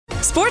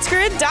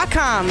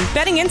SportsGrid.com.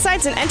 Betting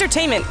insights and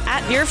entertainment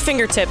at your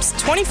fingertips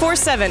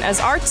 24/7 as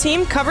our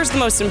team covers the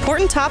most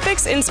important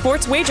topics in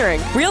sports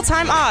wagering.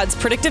 Real-time odds,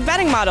 predictive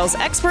betting models,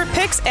 expert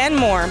picks, and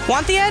more.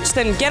 Want the edge?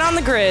 Then get on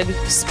the grid.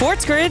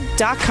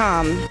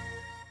 SportsGrid.com.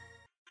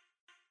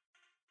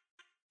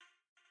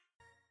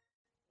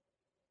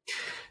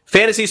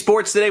 Fantasy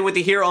Sports Today with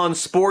you here on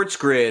Sports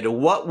Grid.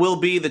 What will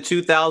be the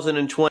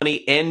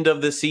 2020 end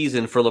of the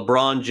season for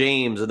LeBron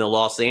James and the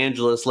Los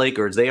Angeles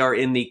Lakers? They are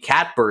in the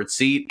catbird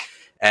seat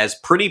as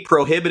pretty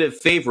prohibitive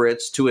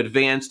favorites to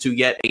advance to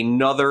yet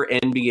another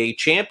NBA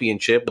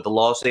championship, with the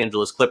Los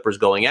Angeles Clippers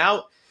going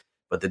out.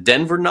 But the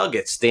Denver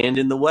Nuggets stand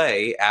in the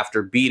way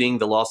after beating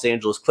the Los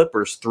Angeles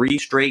Clippers 3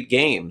 straight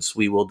games.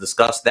 We will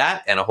discuss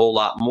that and a whole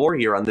lot more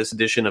here on this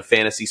edition of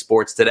Fantasy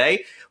Sports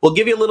Today. We'll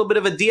give you a little bit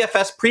of a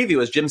DFS preview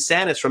as Jim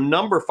Sanis from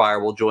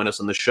Numberfire will join us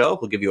on the show.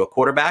 We'll give you a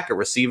quarterback, a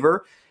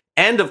receiver,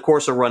 and, of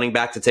course, a running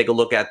back to take a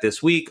look at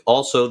this week.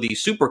 Also, the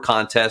Super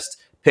Contest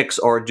picks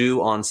are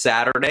due on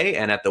Saturday,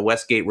 and at the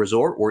Westgate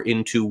Resort, we're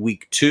into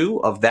week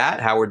 2 of that.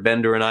 Howard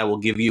Bender and I will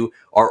give you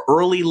our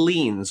early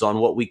leans on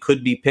what we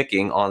could be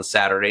picking on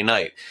Saturday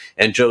night.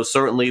 And Joe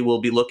certainly will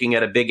be looking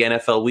at a big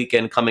NFL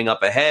weekend coming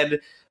up ahead.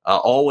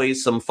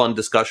 Always some fun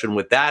discussion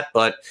with that.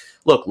 But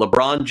look,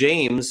 LeBron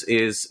James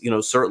is,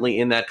 certainly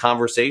in that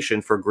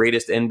conversation for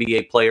greatest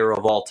NBA player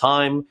of all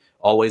time.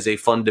 Always a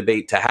fun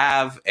debate to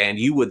have. And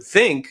you would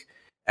think,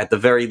 at the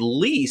very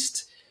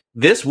least,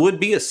 this would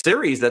be a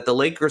series that the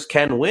Lakers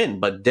can win,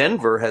 but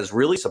Denver has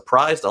really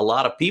surprised a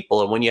lot of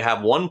people. And when you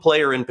have one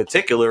player in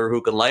particular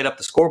who can light up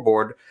the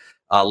scoreboard,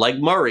 like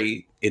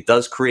Murray, it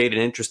does create an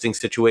interesting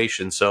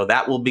situation. So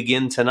that will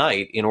begin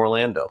tonight in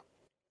Orlando.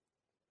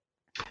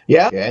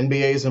 Yeah,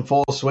 NBA is in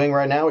full swing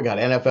right now. We got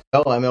NFL,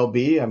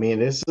 MLB. I mean,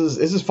 this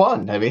is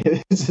fun. I mean,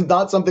 this is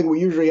not something we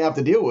usually have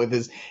to deal with,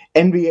 is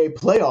NBA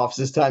playoffs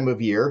this time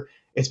of year.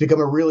 It's become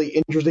a really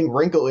interesting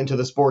wrinkle into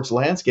the sports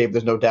landscape.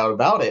 There's no doubt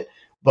about it.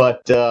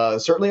 But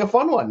certainly a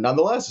fun one,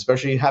 nonetheless,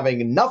 especially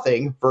having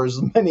nothing for as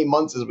many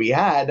months as we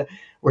had.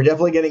 We're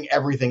definitely getting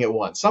everything at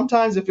once.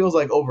 Sometimes it feels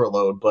like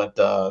overload, but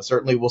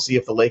certainly we'll see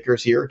if the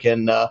Lakers here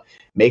can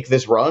make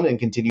this run and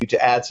continue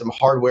to add some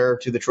hardware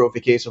to the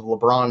trophy case of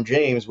LeBron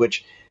James,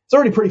 which is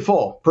already pretty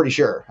full, pretty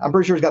sure. I'm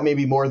pretty sure he's got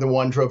maybe more than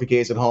one trophy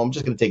case at home.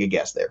 Just going to take a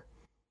guess there.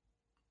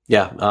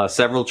 Yeah,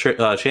 several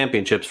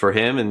championships for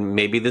him, and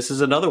maybe this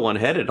is another one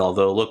headed.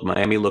 Although, look,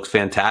 Miami looks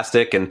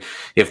fantastic, and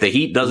if the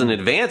Heat doesn't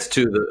advance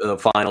to the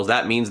finals,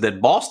 that means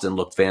that Boston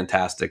looked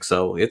fantastic.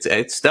 So it's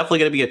definitely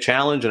going to be a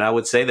challenge, and I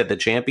would say that the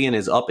champion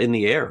is up in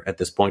the air at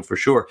this point for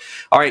sure.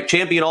 All right,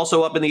 champion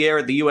also up in the air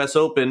at the U.S.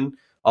 Open.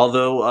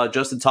 Although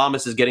Justin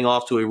Thomas is getting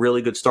off to a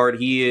really good start,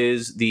 he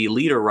is the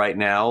leader right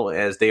now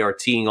as they are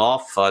teeing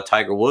off.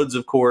 Tiger Woods,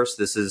 of course,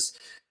 this is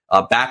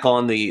back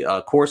on the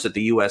course at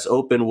the U.S.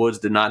 Open. Woods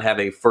did not have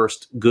a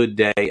first good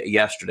day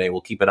yesterday.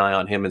 We'll keep an eye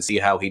on him and see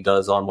how he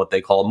does on what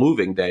they call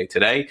moving day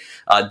today.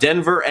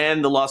 Denver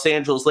and the Los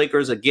Angeles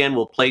Lakers, again,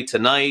 will play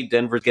tonight.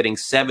 Denver's getting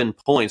 7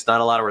 points.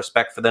 Not a lot of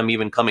respect for them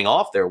even coming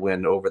off their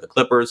win over the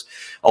Clippers.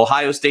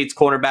 Ohio State's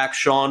cornerback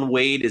Shaun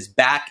Wade is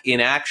back in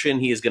action.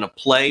 He is going to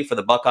play for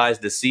the Buckeyes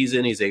this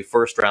season. He's a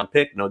first-round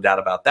pick, no doubt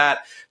about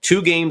that.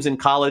 2 games in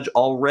college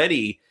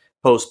already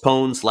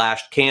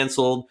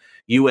postponed/canceled.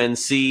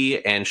 UNC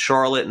and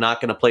Charlotte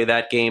not going to play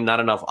that game. Not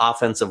enough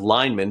offensive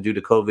linemen due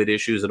to COVID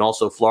issues. And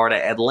also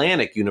Florida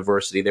Atlantic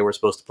University. They were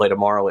supposed to play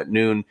tomorrow at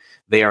noon.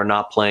 They are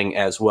not playing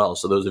as well.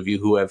 So those of you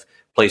who have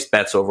placed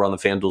bets over on the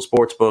FanDuel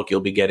Sportsbook,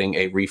 you'll be getting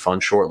a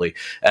refund shortly.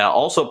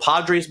 Also,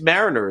 Padres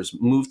Mariners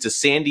moved to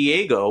San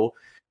Diego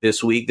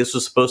this week. This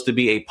was supposed to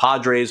be a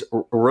Padres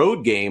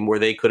road game where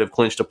they could have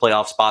clinched a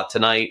playoff spot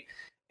tonight.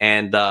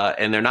 And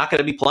they're not going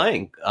to be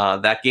playing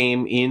that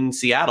game in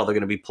Seattle. They're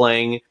going to be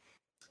playing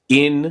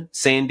in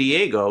San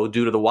Diego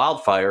due to the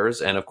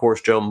wildfires. And of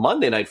course, Joe,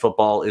 Monday Night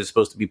Football is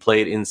supposed to be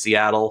played in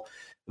Seattle.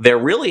 There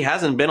really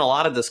hasn't been a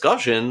lot of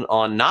discussion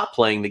on not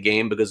playing the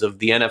game because of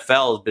the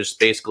NFL just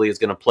basically is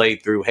going to play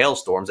through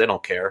hailstorms. They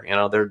don't care.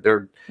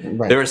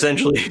 They're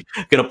essentially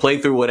going to play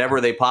through whatever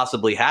they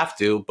possibly have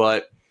to.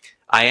 But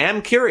I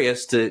am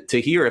curious to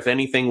hear if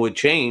anything would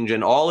change.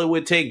 And all it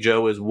would take,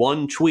 Joe, is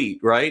one tweet,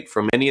 right,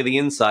 from any of the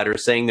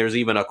insiders saying there's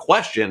even a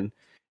question.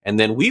 And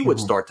then we would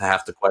start to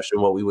have to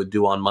question what we would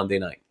do on Monday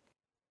night.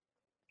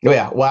 Oh,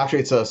 yeah. Well, actually,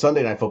 it's a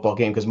Sunday night football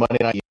game because Monday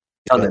night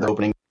they're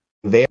opening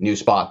their new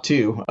spot,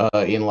 too,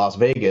 in Las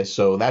Vegas.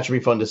 So that should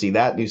be fun to see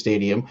that new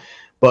stadium.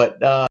 But,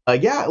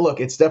 yeah, look,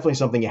 it's definitely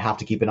something you have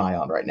to keep an eye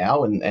on right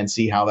now and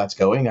see how that's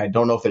going. I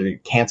don't know if they're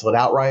cancel it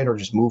outright or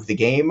just move the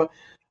game.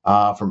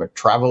 From a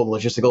travel and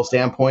logistical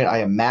standpoint,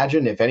 I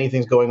imagine if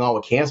anything's going on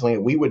with canceling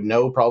it, we would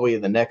know probably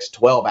in the next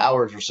 12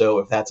 hours or so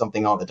if that's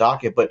something on the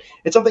docket. But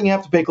it's something you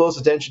have to pay close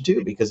attention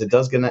to because it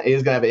is going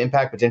to have an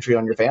impact potentially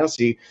on your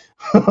fantasy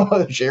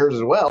shares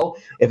as well.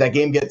 If that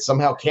game gets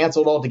somehow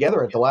canceled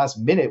altogether at the last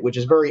minute, which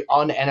is very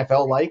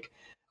un-NFL-like.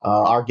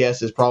 Our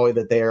guess is probably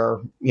that they're,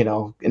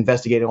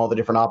 investigating all the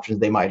different options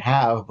they might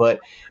have, but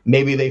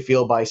maybe they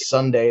feel by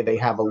Sunday they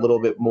have a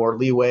little bit more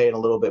leeway and a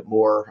little bit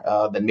more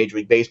than Major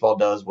League Baseball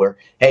does where,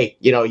 hey,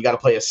 you got to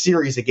play a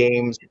series of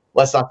games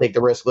let's not take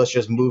the risk. Let's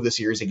just move the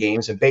series of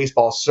games. And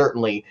baseball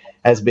certainly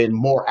has been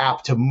more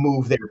apt to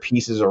move their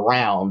pieces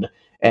around.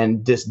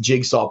 And this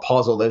jigsaw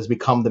puzzle that has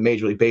become the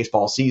Major League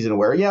Baseball season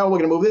where, we're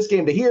going to move this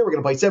game to here. We're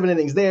going to play 7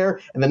 innings there.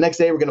 And the next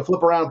day we're going to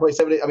flip around and play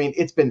 7 innings. I mean,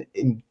 it's been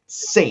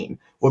insane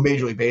what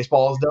Major League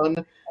Baseball has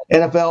done.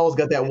 NFL's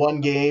got that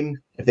one game.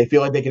 If they feel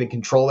like they can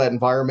control that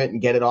environment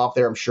and get it off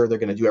there, I'm sure they're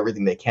going to do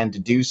everything they can to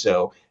do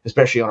so,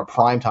 especially on a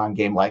primetime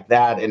game like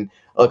that. And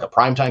look, a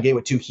primetime game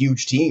with 2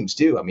 huge teams,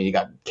 too. I mean, you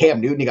got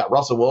Cam Newton, you got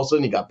Russell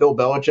Wilson, you got Bill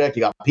Belichick,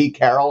 you got Pete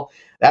Carroll.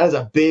 That is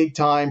a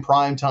big-time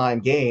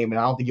primetime game, and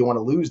I don't think you want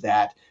to lose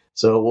that.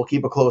 So we'll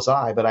keep a close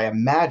eye. But I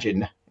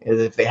imagine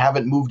if they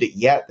haven't moved it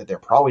yet, that they're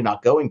probably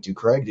not going to.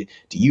 Craig,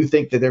 do you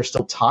think that there's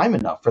still time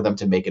enough for them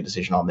to make a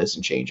decision on this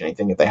and change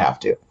anything if they have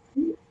to?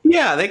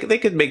 Yeah, they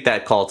could make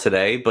that call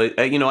today. But,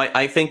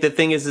 I think the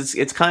thing is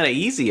it's kind of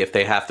easy if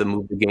they have to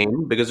move the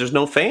game because there's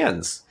no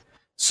fans.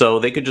 So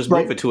they could just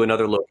move it to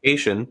another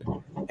location.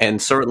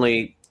 And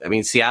certainly,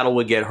 Seattle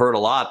would get hurt a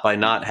lot by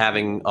not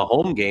having a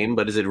home game.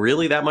 But is it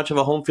really that much of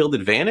a home field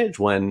advantage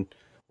when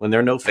there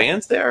are no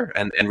fans there?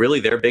 And really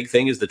their big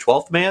thing is the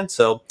 12th man.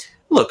 So,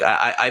 look,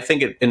 I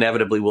think it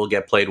inevitably will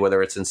get played,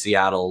 whether it's in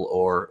Seattle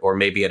or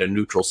maybe at a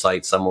neutral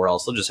site somewhere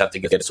else. They'll just have to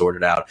get it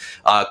sorted out.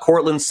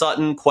 Cortland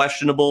Sutton,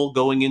 questionable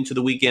going into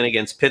the weekend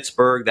against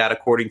Pittsburgh. That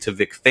according to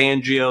Vic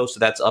Fangio. So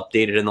that's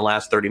updated in the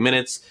last 30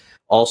 minutes.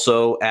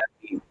 Also at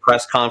the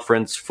press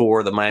conference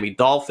for the Miami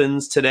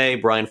Dolphins today,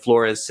 Brian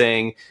Flores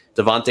saying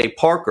Devontae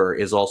Parker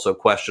is also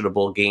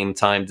questionable game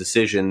time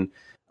decision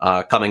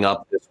coming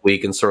up this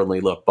week. And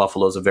certainly, look,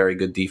 Buffalo's a very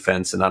good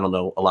defense, and I don't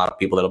know a lot of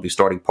people that'll be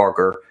starting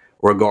Parker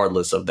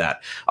regardless of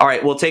that. All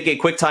right, we'll take a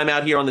quick time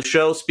out here on the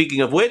show.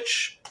 Speaking of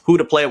which, who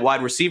to play at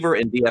wide receiver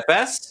in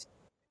DFS?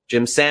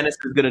 Jim Sanis is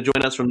going to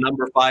join us from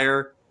Number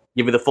Fire,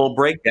 give you the full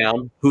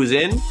breakdown, who's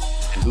in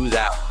and who's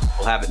out.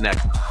 We'll have it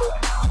next.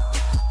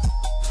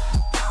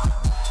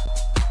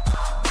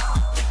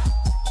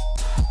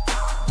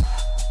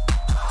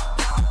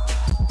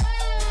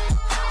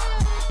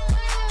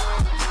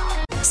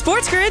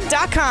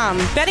 SportsGrid.com.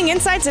 Betting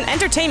insights and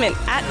entertainment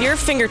at your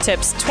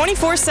fingertips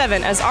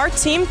 24/7 as our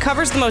team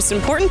covers the most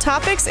important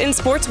topics in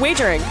sports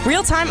wagering.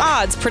 Real-time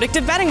odds,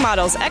 predictive betting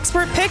models,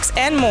 expert picks,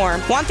 and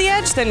more. Want the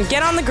edge? Then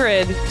get on the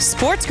grid.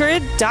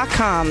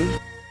 SportsGrid.com.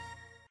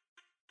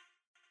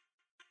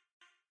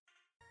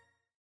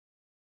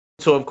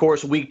 So, of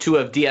course, week 2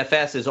 of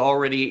DFS is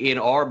already in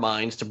our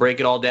minds. To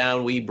break it all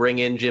down, we bring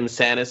in Jim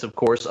Sanis, of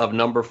course, of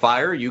Number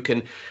Fire. You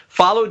can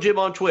follow Jim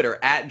on Twitter,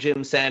 at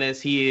Jim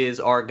Sanis. He is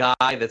our guy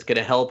that's going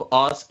to help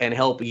us and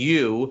help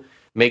you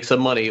make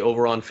some money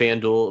over on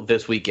FanDuel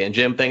this weekend.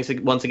 Jim, thanks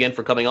once again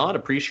for coming on.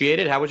 Appreciate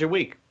it. How was your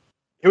week?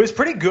 It was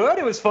pretty good.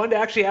 It was fun to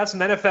actually have some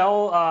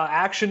NFL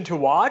action to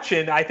watch,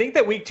 and I think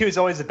that week 2 is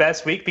always the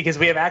best week because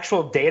we have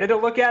actual data to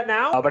look at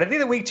now. But I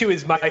think that week 2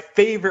 is my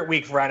favorite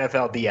week for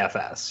NFL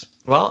DFS.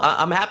 Well,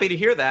 I'm happy to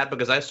hear that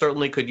because I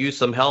certainly could use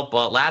some help.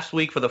 Last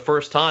week, for the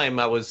first time,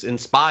 I was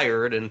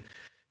inspired and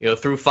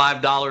threw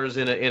 $5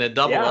 in a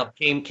double up,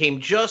 came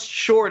just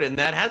short in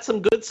that. Had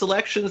some good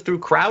selections through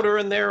Crowder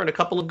in there and a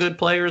couple of good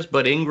players,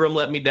 but Ingram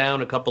let me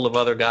down, a couple of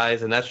other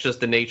guys, and that's just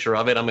the nature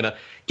of it. I'm going to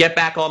get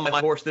back on my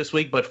horse this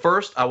week, but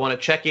first I want to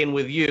check in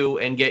with you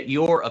and get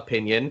your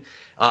opinion.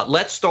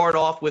 Let's start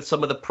off with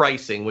some of the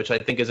pricing, which I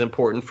think is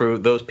important for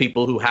those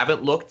people who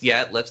haven't looked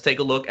yet. Let's take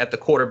a look at the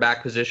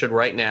quarterback position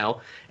right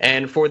now.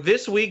 And for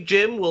this week,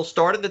 Jim, we'll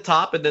start at the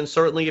top, and then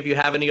certainly if you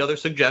have any other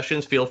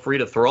suggestions, feel free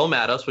to throw them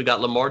at us. We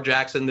got Lamar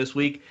Jackson this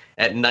week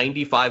at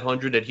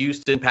 $9,500 at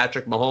Houston.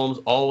 Patrick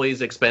Mahomes,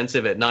 always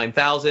expensive at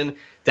 $9,000.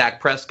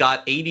 Dak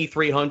Prescott,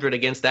 $8,300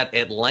 against that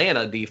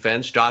Atlanta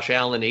defense. Josh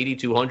Allen,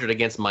 $8,200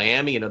 against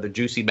Miami, another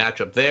juicy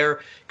matchup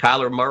there.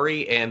 Kyler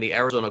Murray and the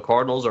Arizona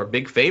Cardinals are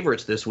big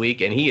favorites this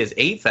week, and he is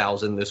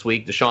 $8,000 this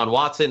week. Deshaun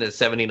Watson is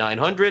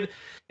 $7,900.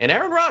 And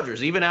Aaron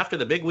Rodgers, even after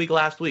the big week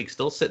last week,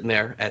 still sitting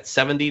there at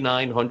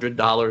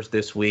 $7,900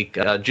 this week.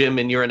 Jim,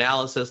 in your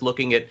analysis,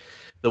 looking at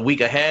the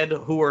week ahead,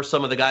 who are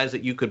some of the guys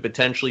that you could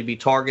potentially be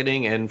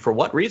targeting, and for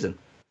what reason?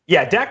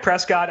 Yeah, Dak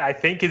Prescott, I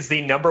think, is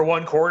the number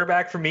one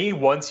quarterback for me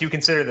once you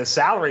consider the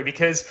salary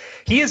because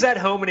he is at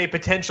home in a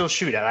potential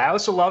shootout. I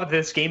also love that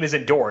this game is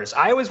indoors.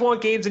 I always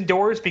want games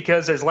indoors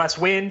because there's less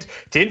wind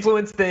to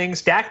influence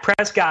things. Dak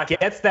Prescott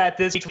gets that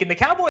this week. And the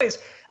Cowboys,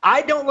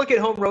 I don't look at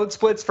home road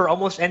splits for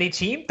almost any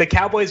team. The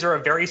Cowboys are a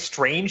very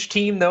strange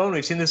team, though, and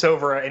we've seen this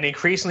over an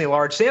increasingly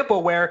large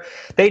sample where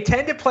they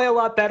tend to play a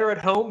lot better at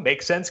home.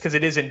 Makes sense because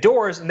it is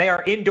indoors, and they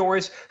are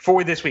indoors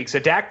for this week. So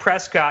Dak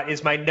Prescott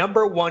is my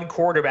number one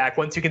quarterback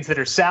once you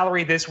consider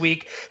salary this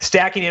week,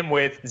 stacking him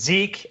with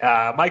Zeke,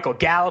 Michael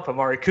Gallup,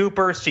 Amari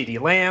Cooper, CeeDee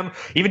Lamb,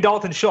 even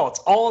Dalton Schultz.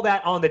 All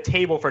that on the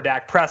table for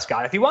Dak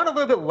Prescott. If you want a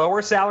little bit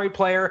lower salary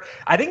player,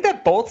 I think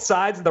that both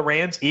sides of the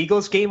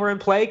Rams-Eagles game are in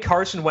play,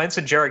 Carson Wentz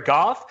and Jared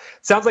Goff. Goff.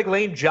 Sounds like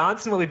Lane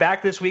Johnson will be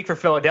back this week for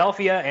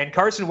Philadelphia. And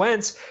Carson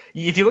Wentz,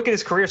 if you look at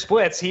his career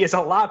splits, he is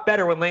a lot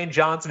better when Lane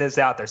Johnson is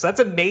out there. So that's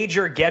a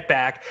major get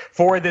back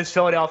for this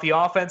Philadelphia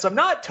offense. I'm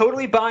not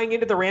totally buying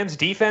into the Rams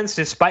defense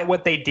despite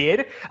what they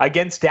did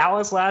against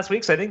Dallas last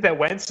week. So I think that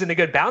Wentz is in a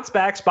good bounce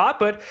back spot.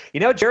 But,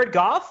 Jared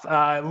Goff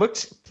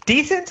looked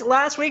decent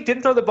last week.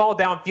 Didn't throw the ball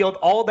downfield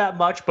all that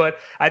much, but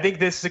I think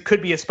this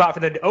could be a spot for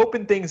them to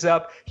open things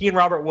up. He and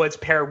Robert Woods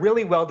pair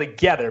really well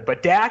together.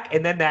 But Dak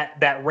and then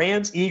that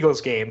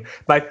Rams-Eagles game,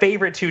 my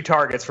favorite two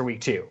targets for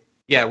week 2.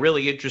 Yeah,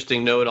 really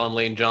interesting note on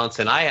Lane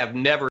Johnson. I have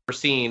never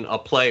seen a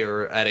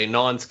player at a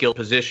non-skill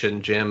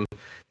position, Jim,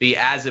 be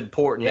as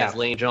important as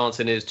Lane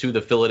Johnson is to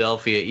the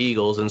Philadelphia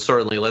Eagles. And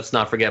certainly, let's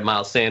not forget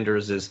Miles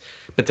Sanders is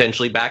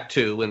potentially back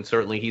too, and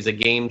certainly he's a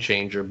game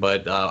changer.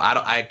 But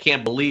I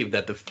can't believe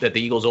that the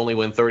Eagles only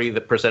win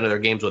 30% of their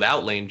games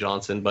without Lane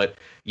Johnson. But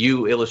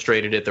you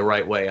illustrated it the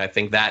right way. I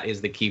think that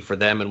is the key for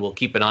them, and we'll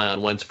keep an eye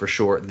on Wentz for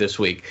sure this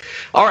week.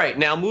 All right,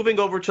 now moving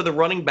over to the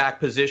running back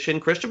position,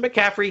 Christian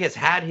McCaffrey has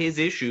had his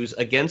issues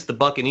against the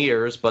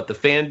Buccaneers, but the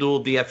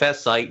FanDuel DFS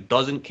site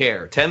doesn't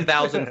care.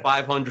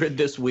 10,500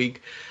 this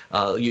week.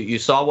 You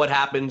saw what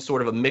happened,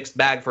 sort of a mixed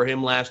bag for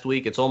him last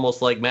week. It's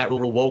almost like Matt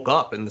Rule woke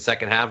up in the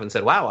second half and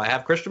said, wow, I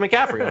have Christian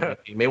McCaffrey.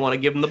 You may want to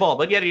give him the ball.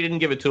 But yet he didn't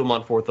give it to him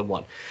on 4th and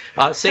 1.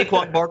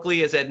 Saquon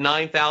Barkley is at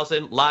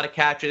 9,000. A lot of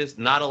catches,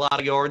 not a lot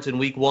of yards in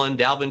week 1.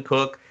 Dalvin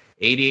Cook,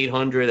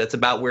 8,800. That's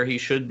about where he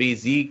should be.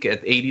 Zeke at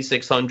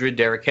 8,600.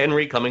 Derrick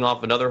Henry coming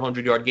off another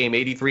 100-yard game,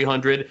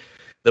 8,300.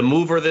 The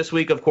mover this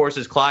week, of course,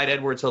 is Clyde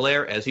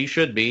Edwards-Helaire, as he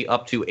should be,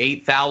 up to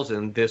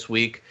 8,000 this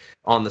week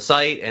on the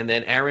site. And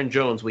then Aaron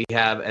Jones we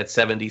have at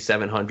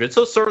 7,700.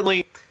 So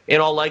certainly, in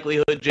all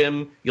likelihood,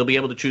 Jim, you'll be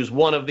able to choose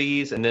one of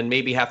these and then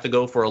maybe have to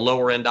go for a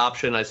lower-end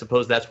option. I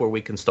suppose that's where we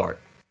can start.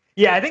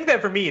 Yeah, I think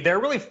that for me, there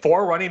are really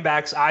 4 running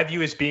backs I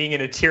view as being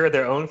in a tier of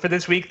their own for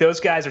this week. Those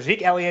guys are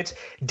Zeke Elliott,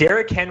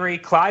 Derrick Henry,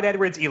 Clyde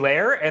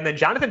Edwards-Helaire, and then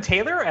Jonathan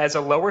Taylor as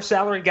a lower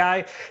salary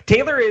guy.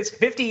 Taylor is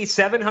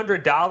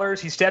 $5,700.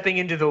 He's stepping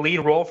into the lead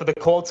role for the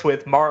Colts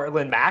with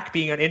Marlon Mack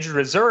being on injured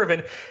reserve.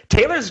 And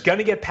Taylor's going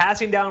to get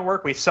passing down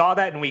work. We saw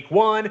that in week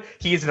 1.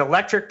 He's an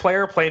electric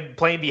player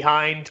playing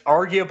behind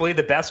arguably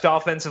the best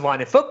offensive line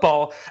in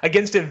football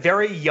against a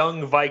very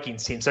young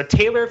Vikings team. So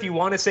Taylor, if you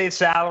want to save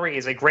salary,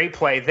 is a great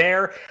play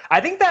there. I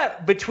think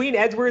that between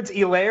Edwards,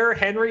 Helaire,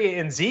 Henry,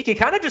 and Zeke, you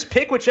kind of just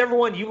pick whichever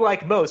one you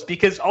like most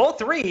because all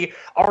 3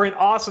 are in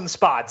awesome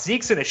spots.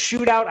 Zeke's in a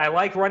shootout. I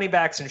like running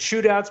backs in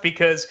shootouts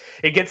because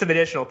it gets them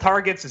additional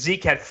targets.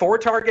 Zeke had 4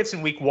 targets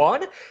in week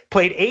 1,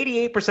 played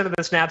 88% of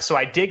the snaps, so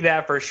I dig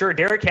that for sure.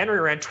 Derrick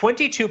Henry ran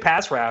 22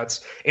 pass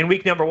routes in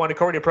week number 1,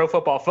 according to Pro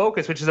Football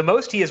Focus, which is the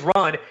most he has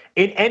run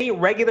in any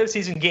regular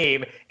season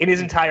game in his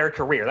entire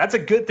career. That's a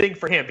good thing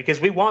for him because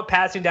we want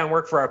passing down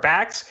work for our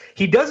backs.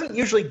 He doesn't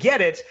usually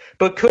get it,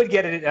 but could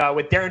get it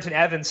with Darrington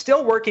Evans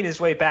still working his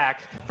way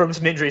back from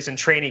some injuries in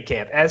training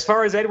camp. As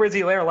far as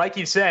Edwards-Helaire, like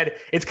you said,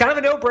 it's kind of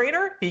a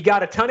no-brainer. He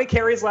got a ton of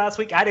carries last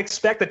week. I'd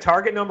expect the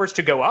target numbers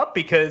to go up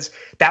because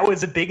that was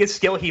the biggest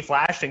skill he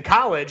flashed in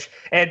college.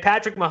 And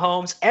Patrick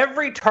Mahomes,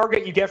 every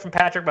target you get from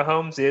Patrick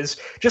Mahomes is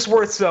just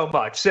worth so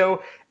much.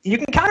 So you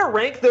can kind of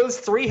rank those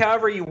 3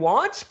 however you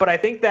want, but I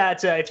think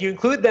that if you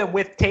include them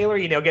with Taylor,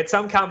 get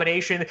some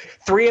combination,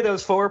 3 of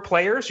those 4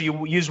 players,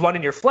 you use one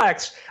in your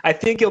flex, I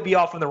think you'll be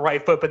off on the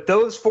right foot. But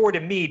those 4, to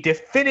me,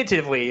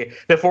 definitively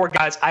the 4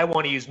 guys I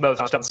want to use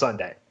most on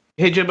Sunday.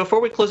 Hey, Jim, before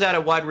we close out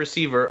at wide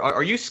receiver,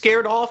 are you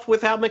scared off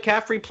with how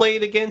McCaffrey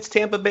played against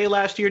Tampa Bay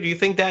last year? Do you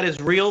think that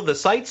is real? The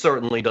site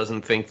certainly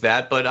doesn't think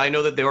that, but I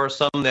know that there are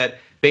some that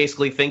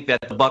basically think that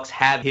the Bucs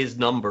have his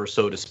number,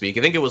 so to speak.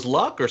 You think it was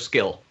luck or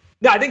skill?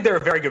 No, I think they're a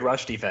very good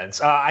rush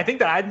defense. I think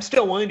that I'm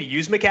still willing to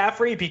use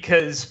McCaffrey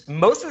because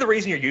most of the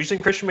reason you're using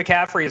Christian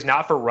McCaffrey is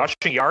not for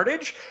rushing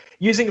yardage,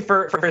 using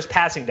for his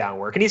passing down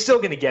work, and he's still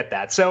going to get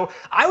that. So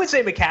I would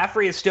say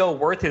McCaffrey is still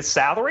worth his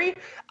salary.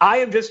 I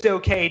am just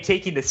okay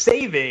taking the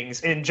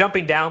savings and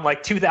jumping down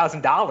like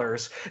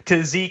 $2,000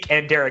 to Zeke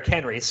and Derrick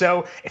Henry.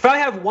 So if I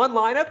have one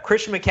lineup,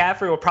 Christian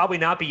McCaffrey will probably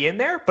not be in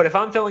there. But if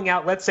I'm filling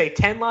out, let's say,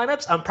 10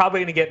 lineups, I'm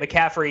probably going to get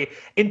McCaffrey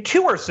in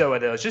 2 or so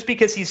of those just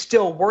because he's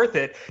still worth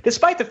it,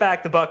 despite the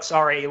fact the Bucs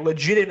are a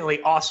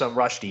legitimately awesome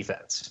rush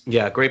defense.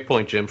 Yeah, great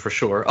point, Jim, for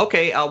sure.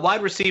 Okay,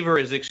 wide receiver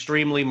is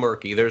extremely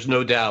murky. There's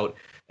no doubt.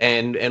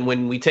 And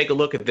when we take a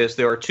look at this,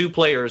 there are 2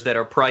 players that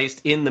are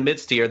priced in the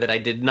mid-tier that I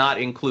did not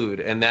include,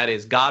 and that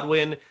is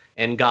Godwin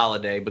and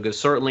Golladay, because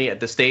certainly at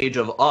the stage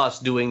of us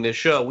doing this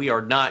show, we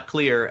are not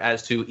clear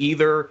as to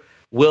either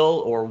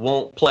will or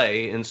won't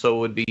play, and so it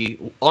would be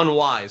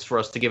unwise for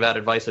us to give out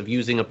advice of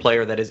using a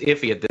player that is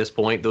iffy at this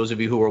point. Those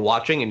of you who are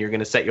watching and you're going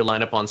to set your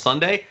lineup on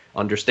Sunday,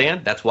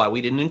 understand that's why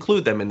we didn't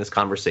include them in this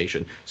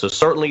conversation. So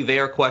certainly they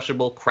are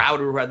questionable.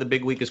 Crowder, who had the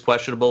big week, is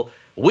questionable.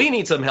 We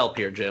need some help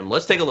here, Jim.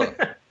 Let's take a look.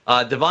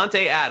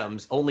 Devontae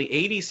Adams, only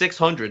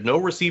 8,600, no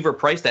receiver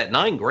priced at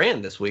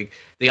 $9,000 this week.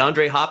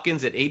 DeAndre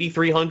Hopkins at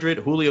 8,300,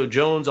 Julio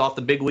Jones off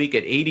the big week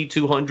at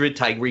 8,200,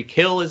 Tyreek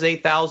Hill is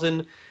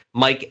 8,000.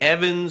 Mike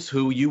Evans,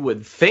 who you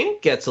would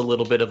think gets a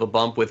little bit of a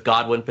bump with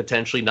Godwin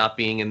potentially not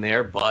being in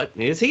there, but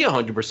is he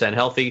 100%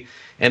 healthy?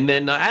 And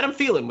then Adam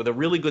Thielen with a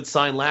really good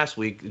sign last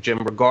week, Jim,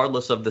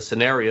 regardless of the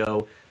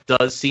scenario,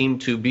 does seem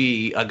to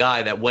be a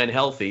guy that, when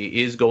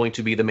healthy, is going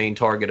to be the main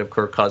target of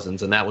Kirk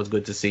Cousins, and that was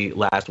good to see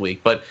last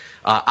week. But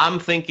I'm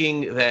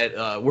thinking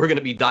that we're going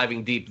to be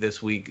diving deep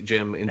this week,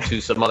 Jim, into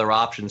some other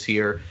options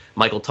here.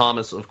 Michael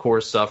Thomas, of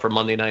course, for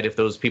Monday night, if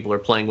those people are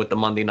playing with the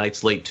Monday night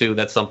slate too,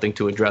 that's something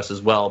to address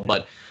as well.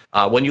 But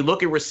when you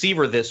look at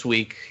receiver this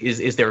week,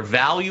 is there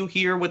value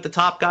here with the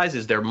top guys?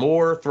 Is there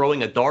more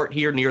throwing a dart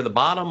here near the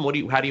bottom?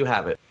 How do you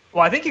have it?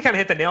 Well, I think you kind of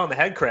hit the nail on the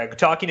head, Craig,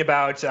 talking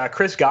about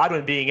Chris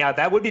Godwin being out.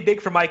 That would be big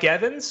for Mike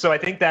Evans. So I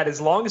think that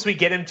as long as we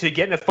get him to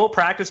get into full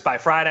practice by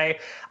Friday,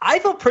 I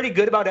feel pretty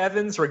good about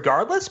Evans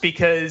regardless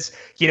because,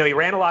 he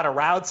ran a lot of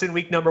routes in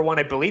week number 1.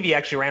 I believe he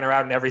actually ran a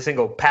route in every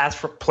single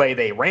pass play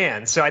they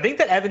ran. So I think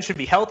that Evans should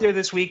be healthier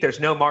this week. There's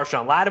no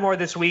Marshawn Lattimore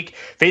this week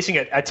facing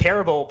a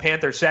terrible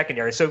Panthers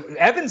secondary. So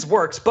Evans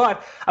works,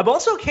 but I'm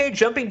also okay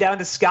jumping down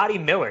to Scotty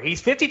Miller.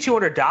 He's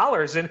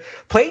 $5,200 and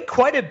played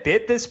quite a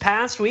bit this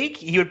past week.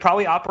 He would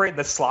probably operate in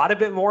the slot a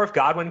bit more if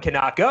Godwin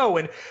cannot go.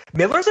 And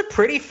Miller's a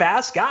pretty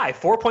fast guy,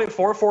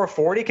 4.44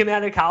 40 coming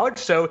out of college,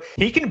 so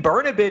he can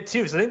burn a bit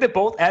too. So I think that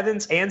both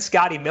Evans and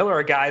Scotty Miller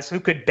are guys who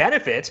could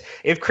benefit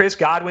if Chris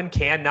Godwin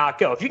cannot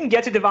go. If you can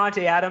get to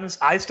Devontae Adams,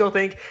 I still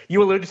think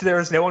you alluded to there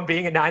is no one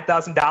being at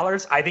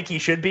 $9,000. I think he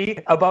should be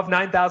above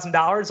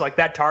 $9,000. Like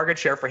that target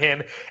share for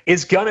him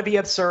is going to be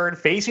absurd.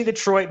 Facing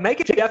Detroit, make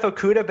it Jeff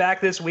Okudah back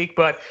this week,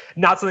 but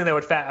not something that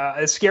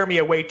would scare me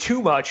away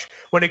too much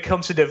when it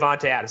comes to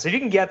Devontae Adams. If you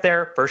can get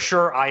there, for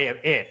sure, I am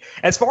in.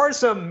 As far as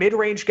some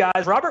mid-range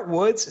guys, Robert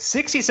Woods,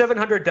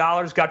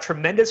 $6,700, got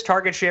tremendous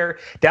target share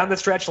down the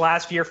stretch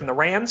last year from the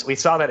Rams. We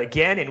saw that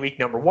again in week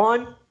number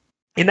 1.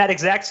 In that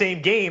exact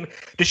same game,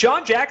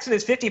 Deshaun Jackson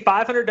is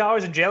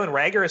 $5,500 and Jalen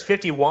Reagor is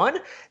 $51.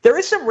 There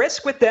is some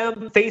risk with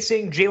them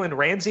facing Jalen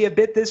Ramsey a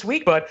bit this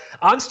week, but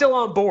I'm still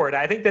on board.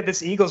 I think that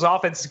this Eagles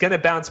offense is going to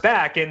bounce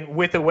back, and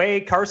with the way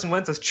Carson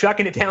Wentz is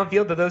chucking it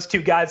downfield to those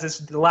two guys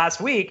this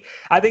last week,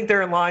 I think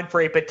they're in line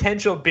for a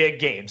potential big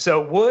game.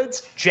 So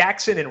Woods,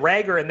 Jackson, and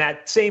Reagor in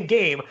that same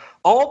game,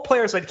 all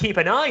players I'd keep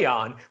an eye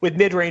on with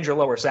mid-range or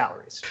lower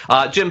salaries.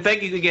 Jim,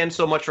 thank you again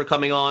so much for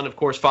coming on. Of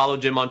course, follow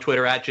Jim on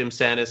Twitter at Jim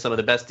Sanis, some of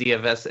the best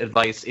DFS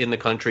advice in the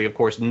country. Of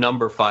course,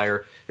 Number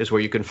Fire is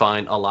where you can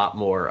find a lot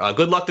more.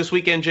 Good luck this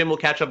weekend, Jim. We'll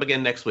catch up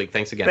again next week.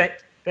 Thanks again.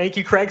 Thank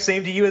you, Craig.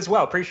 Same to you as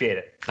well. Appreciate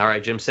it. All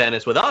right, Jim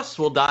Sanis with us.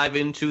 We'll dive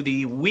into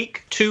the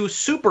Week 2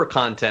 Super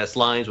Contest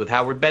lines with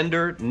Howard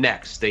Bender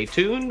next. Stay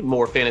tuned.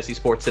 More Fantasy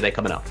Sports Today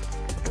coming up.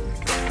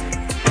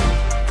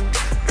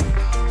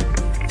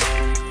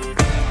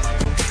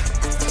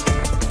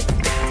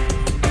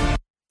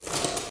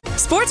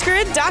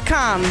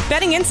 SportsGrid.com.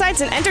 Betting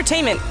insights and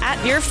entertainment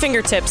at your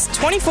fingertips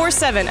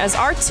 24/7 as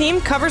our team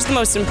covers the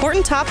most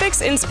important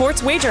topics in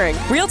sports wagering.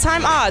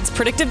 Real-time odds,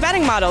 predictive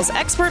betting models,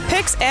 expert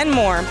picks, and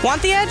more. Want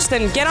the edge?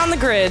 Then get on the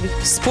grid.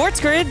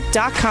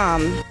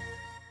 SportsGrid.com.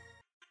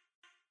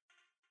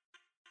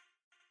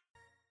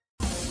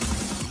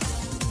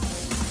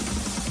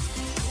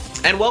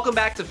 And welcome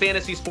back to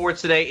Fantasy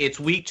Sports Today. It's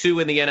Week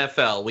 2 in the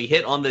NFL. We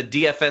hit on the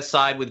DFS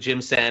side with Jim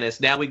Sanis.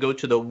 Now we go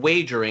to the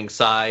wagering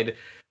side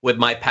with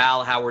my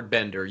pal Howard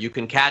Bender. You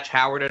can catch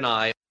Howard and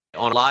I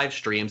on live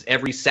streams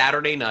every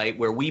Saturday night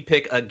where we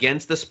pick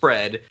against the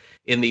spread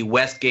in the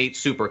Westgate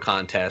Super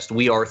Contest.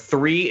 We are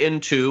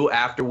 3-2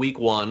 after week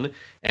 1,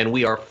 and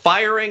we are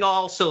firing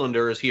all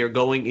cylinders here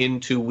going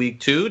into week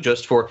 2.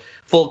 Just for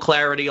full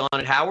clarity on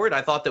it, Howard, I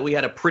thought that we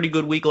had a pretty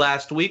good week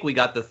last week. We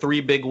got the 3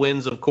 big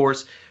wins, of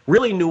course.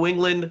 Really, New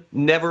England,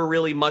 never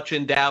really much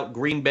in doubt.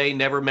 Green Bay,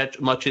 never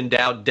much in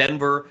doubt.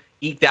 Denver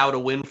eked out a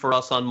win for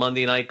us on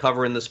Monday night,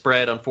 covering the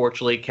spread.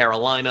 Unfortunately,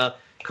 Carolina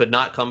could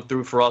not come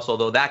through for us,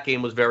 although that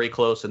game was very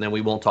close, and then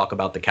we won't talk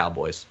about the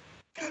Cowboys.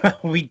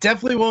 We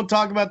definitely won't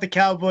talk about the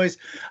Cowboys.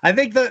 I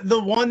think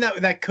the one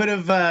that could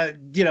have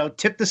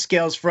tipped the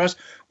scales for us,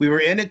 we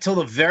were in it till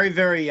the very,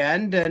 very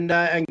end,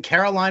 and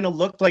Carolina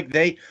looked like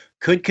they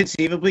could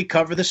conceivably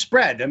cover the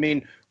spread. I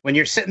mean, when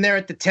you're sitting there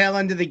at the tail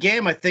end of the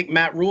game, I think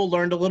Matt Rule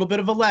learned a little bit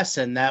of a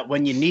lesson that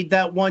when you need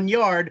that 1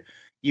 yard,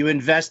 you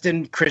invest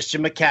in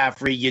Christian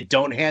McCaffrey. You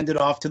don't hand it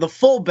off to the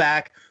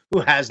fullback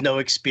who has no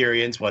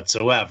experience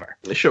whatsoever.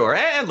 Sure.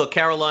 And look,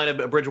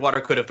 Carolina,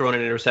 Bridgewater could have thrown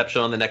an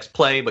interception on the next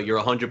play, but you're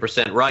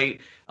 100% right.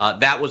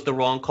 That was the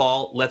wrong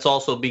call. Let's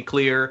also be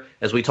clear,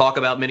 as we talk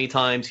about many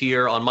times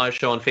here on my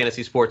show on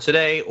Fantasy Sports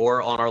Today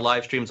or on our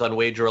live streams on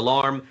Wager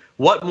Alarm,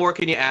 what more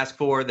can you ask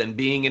for than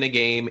being in a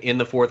game in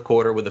the fourth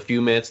quarter with a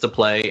few minutes to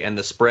play and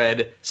the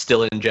spread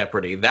still in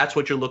jeopardy? That's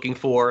what you're looking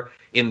for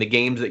in the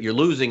games that you're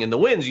losing. In the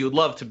wins, you'd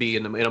love to be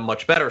in a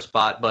much better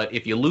spot, but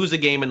if you lose a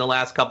game in the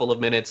last couple of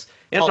minutes,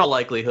 in all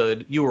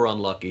likelihood, you were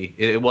unlucky.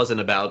 It wasn't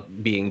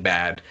about being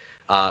bad.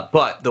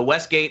 But the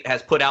Westgate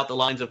has put out the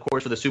lines, of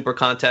course, for the Super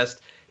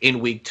Contest in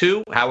week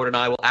 2. Howard and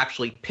I will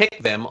actually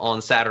pick them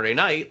on Saturday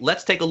night.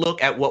 Let's take a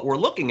look at what we're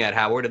looking at,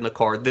 Howard, in the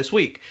card this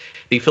week.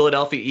 The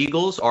Philadelphia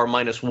Eagles are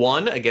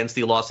 -1 against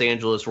the Los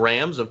Angeles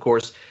Rams. Of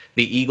course,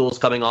 The Eagles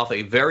coming off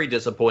a very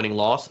disappointing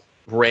loss.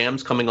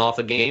 Rams coming off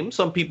a game.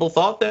 Some people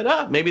thought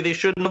that maybe they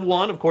shouldn't have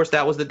won. Of course,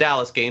 that was the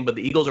Dallas game, but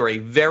the Eagles are a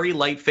very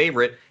light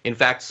favorite. In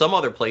fact, some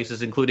other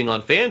places, including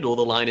on FanDuel,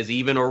 the line is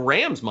even or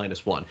Rams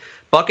 -1.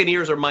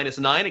 Buccaneers are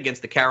 -9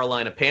 against the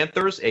Carolina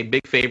Panthers, a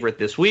big favorite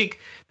this week.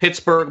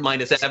 Pittsburgh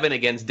 -7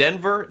 against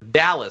Denver.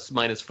 Dallas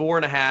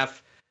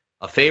 -4.5,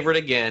 a favorite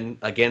again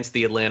against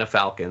the Atlanta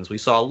Falcons. We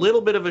saw a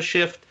little bit of a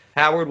shift,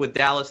 Howard, with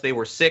Dallas. They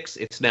were 6.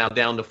 It's now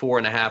down to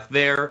 4.5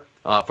 there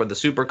for the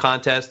Super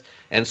Contest.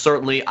 And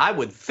certainly, I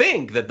would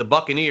think that the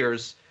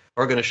Buccaneers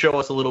are going to show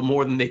us a little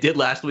more than they did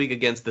last week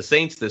against the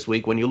Saints this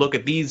week. When you look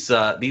at these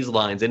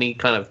lines, any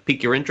kind of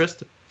pique your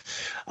interest?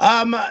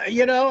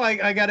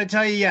 I got to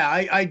tell you,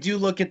 I do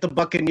look at the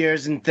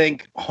Buccaneers and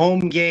think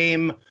home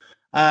game.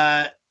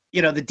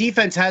 The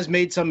defense has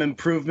made some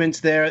improvements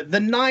there. The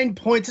 9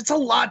 points, it's a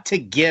lot to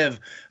give,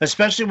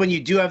 especially when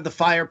you do have the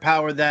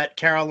firepower that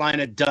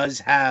Carolina does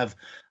have.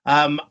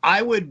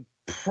 I would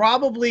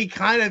probably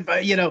kind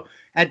of,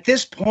 at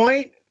this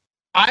point,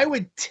 I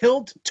would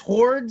tilt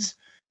towards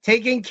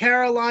taking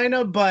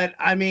Carolina, but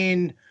I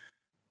mean,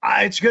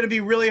 it's going to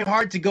be really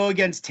hard to go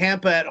against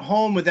Tampa at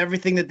home with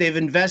everything that they've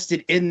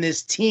invested in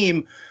this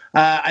team.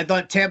 I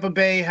thought Tampa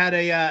Bay had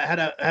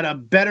a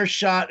better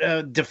shot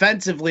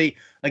defensively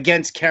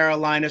against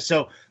Carolina.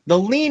 So the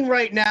lean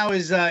right now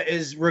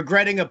is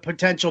regretting a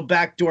potential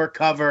backdoor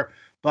cover,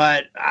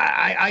 but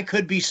I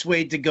could be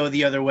swayed to go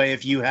the other way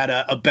if you had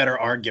a better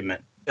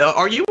argument.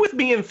 Are you with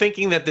me in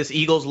thinking that this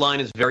Eagles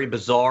line is very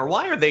bizarre?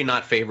 Why are they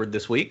not favored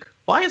this week?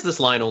 Why is this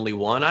line only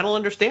 1? I don't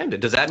understand it.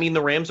 Does that mean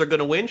the Rams are going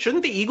to win?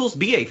 Shouldn't the Eagles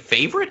be a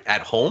favorite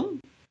at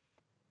home?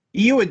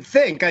 You would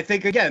think. I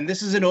think, again,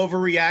 this is an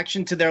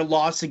overreaction to their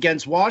loss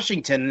against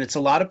Washington, and it's a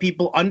lot of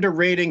people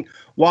underrating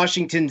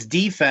Washington's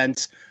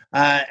defense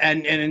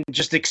and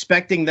just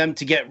expecting them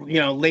to get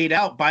laid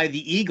out by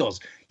the Eagles.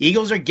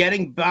 Eagles are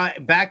getting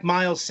back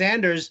Miles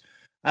Sanders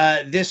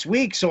this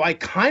week, so I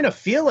kind of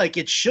feel like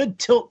it should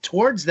tilt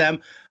towards them.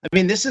 I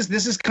mean, this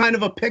is kind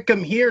of a pick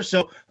 'em here,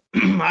 so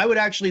I would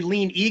actually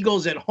lean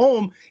Eagles at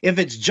home if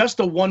it's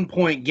just a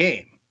 1-point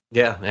game.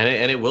 Yeah,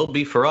 and it will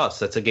be for us.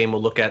 That's a game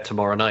we'll look at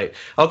tomorrow night.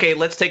 Okay,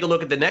 let's take a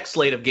look at the next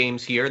slate of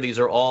games here. These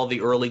are all the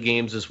early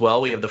games as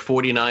well. We have the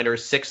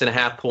 49ers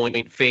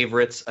 6.5-point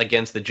favorites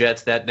against the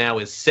Jets. That now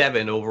is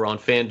 7 over on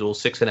FanDuel,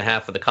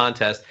 6.5 for the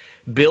contest.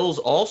 Bills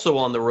also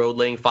on the road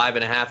laying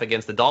 5.5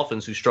 against the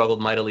Dolphins, who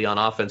struggled mightily on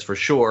offense for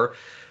sure.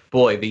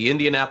 Boy, the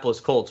Indianapolis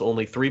Colts,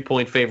 only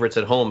 3-point favorites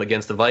at home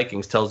against the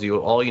Vikings, tells you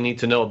all you need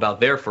to know about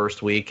their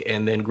first week.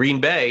 And then Green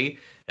Bay,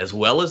 as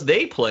well as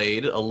they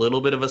played, a little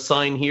bit of a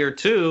sign here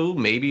too,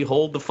 maybe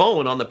hold the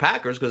phone on the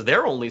Packers because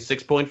they're only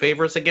 6-point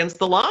favorites against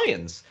the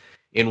Lions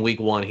in week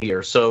 1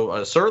 here.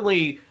 So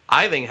certainly,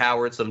 I think,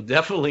 Howard, some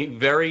definitely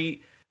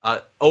very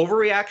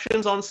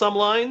overreactions on some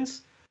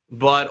lines,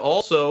 but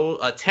also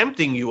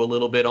tempting you a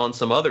little bit on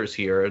some others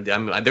here.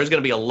 There's going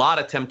to be a lot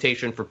of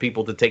temptation for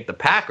people to take the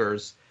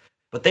Packers,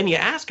 but then you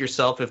ask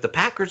yourself, if the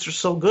Packers are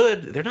so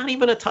good, they're not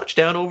even a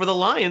touchdown over the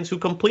Lions, who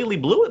completely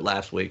blew it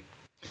last week.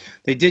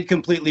 They did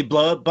completely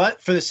blow it, but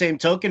for the same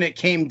token, it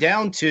came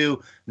down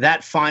to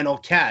that final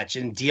catch,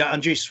 and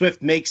DeAndre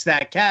Swift makes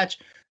that catch.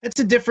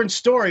 It's a different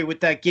story with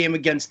that game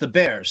against the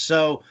Bears.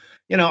 So,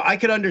 I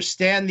could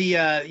understand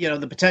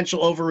the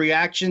potential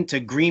overreaction to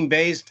Green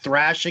Bay's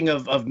thrashing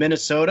of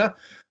Minnesota,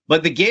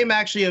 but the game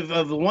actually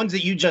of the ones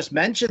that you just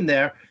mentioned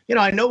there,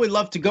 I know we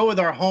love to go with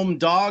our home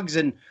dogs,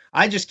 and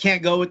I just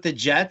can't go with the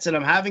Jets, and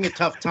I'm having a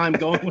tough time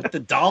going with the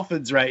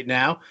Dolphins right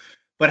now.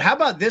 But how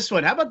about this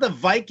one? How about the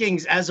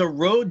Vikings as a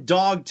road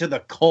dog to the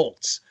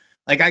Colts?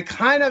 Like, I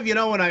kind of,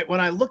 when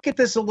I look at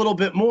this a little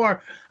bit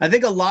more, I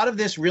think a lot of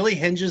this really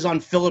hinges on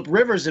Phillip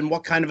Rivers and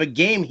what kind of a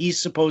game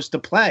he's supposed to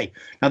play.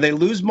 Now, they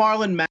lose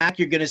Marlon Mack.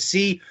 You're going to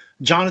see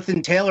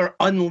Jonathan Taylor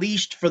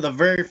unleashed for the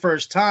very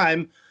first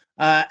time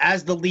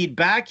as the lead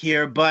back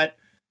here. But,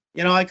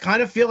 I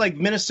kind of feel like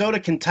Minnesota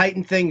can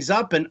tighten things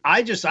up, and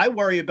I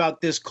worry about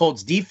this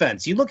Colts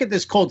defense. You look at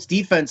this Colts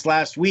defense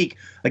last week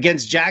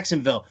against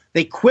Jacksonville.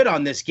 They quit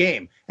on this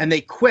game, and they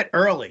quit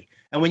early.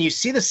 And when you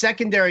see the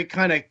secondary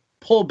kind of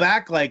pull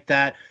back like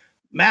that,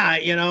 man,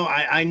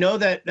 I know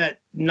that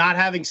not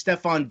having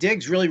Stephon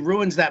Diggs really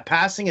ruins that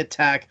passing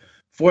attack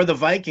for the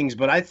Vikings,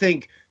 but I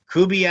think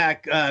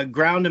Kubiak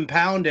ground and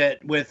pound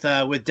it with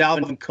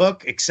Dalvin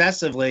Cook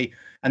excessively,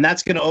 and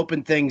that's going to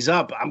open things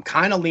up. I'm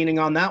kind of leaning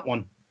on that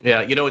one.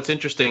 Yeah, it's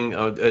interesting.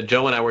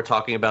 Joe and I were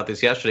talking about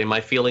this yesterday.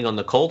 My feeling on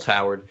the Colts,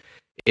 Howard,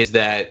 is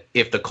that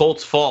if the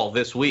Colts fall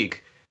this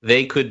week,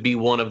 they could be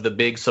one of the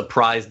big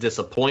surprise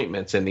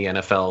disappointments in the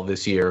NFL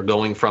this year,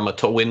 going from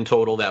a win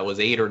total that was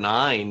 8 or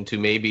 9 to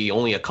maybe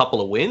only a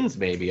couple of wins,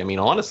 maybe. I mean,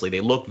 honestly,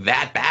 they look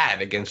that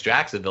bad against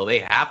Jacksonville. They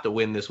have to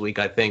win this week,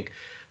 I think,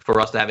 for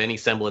us to have any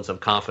semblance of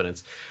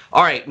confidence.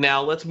 All right,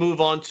 now let's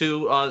move on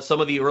to some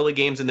of the early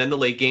games and then the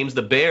late games.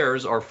 The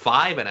Bears are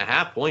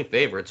 5.5-point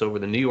favorites over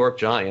the New York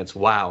Giants.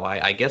 Wow,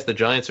 I guess the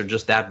Giants are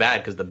just that bad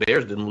because the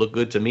Bears didn't look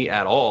good to me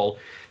at all.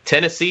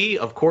 Tennessee,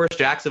 of course,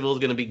 Jacksonville is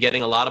going to be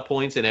getting a lot of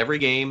points in every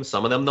game.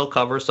 Some of them they'll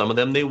cover, some of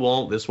them they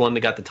won't. This one, they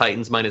got the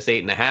Titans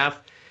 -8.5.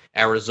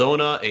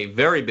 Arizona, a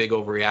very big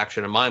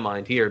overreaction in my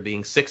mind here,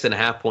 being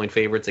 6.5-point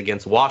favorites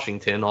against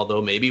Washington,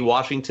 although maybe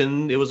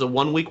Washington, it was a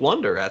one-week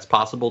wonder. That's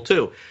possible,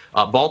 too.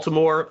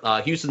 Baltimore,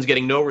 Houston's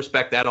getting no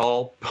respect at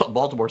all.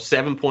 Baltimore,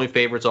 7-point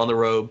favorites on the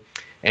road.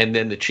 And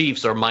then the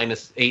Chiefs are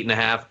minus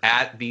 8.5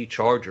 at the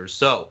Chargers.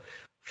 So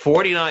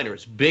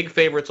 49ers, big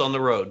favorites on the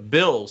road.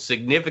 Bills,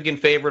 significant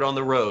favorite on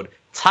the road.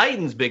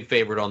 Titans, big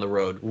favorite on the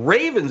road.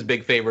 Ravens,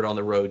 big favorite on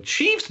the road.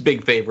 Chiefs,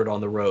 big favorite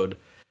on the road.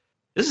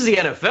 This is the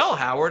NFL,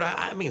 Howard.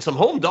 I mean, some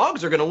home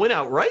dogs are going to win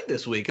outright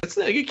this week.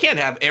 You can't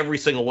have every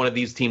single one of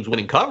these teams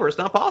winning cover. It's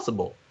not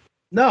possible.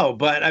 No,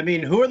 but I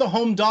mean, who are the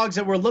home dogs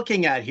that we're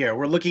looking at here?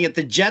 We're looking at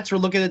the Jets, we're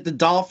looking at the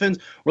Dolphins,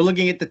 we're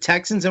looking at the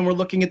Texans, and we're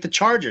looking at the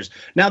Chargers.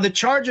 Now, the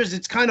Chargers,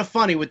 it's kind of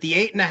funny with the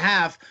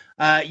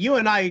 8.5. You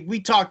and I, we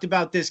talked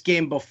about this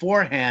game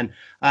beforehand,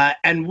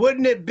 and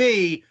wouldn't it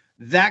be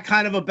that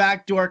kind of a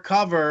backdoor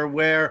cover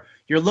where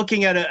you're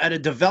looking at a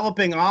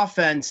developing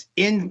offense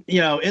in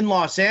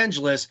Los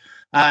Angeles,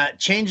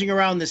 changing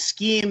around the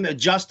scheme,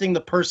 adjusting the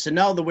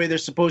personnel the way they're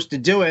supposed to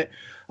do it.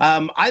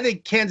 I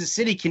think Kansas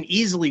City can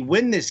easily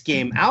win this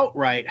game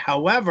outright.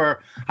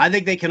 However, I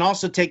think they can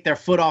also take their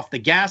foot off the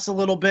gas a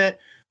little bit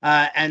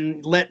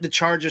and let the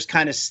Chargers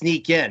kind of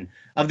sneak in.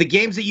 Of the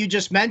games that you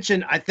just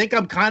mentioned, I think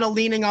I'm kind of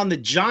leaning on the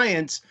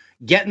Giants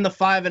getting the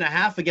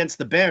 5.5 against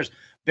the Bears.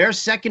 Bears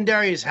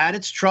secondary has had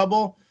its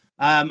trouble.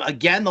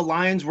 Again, the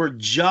Lions were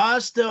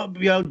just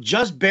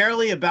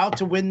barely about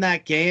to win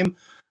that game.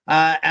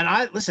 And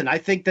I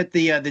think that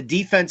the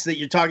defense that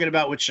you're talking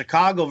about with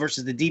Chicago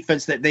versus the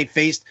defense that they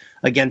faced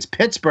against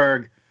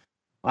Pittsburgh,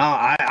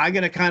 well, I'm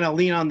going to kind of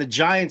lean on the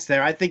Giants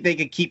there. I think they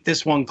could keep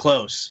this one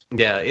close.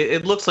 Yeah,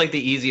 it looks like the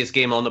easiest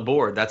game on the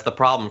board. That's the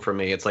problem for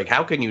me. It's like,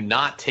 how can you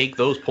not take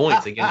those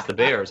points against the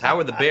Bears? How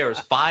are the Bears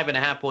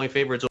 5.5-point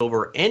favorites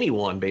over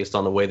anyone based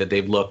on the way that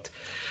they've looked?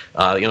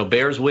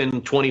 Bears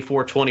win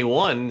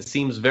 24-21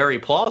 seems very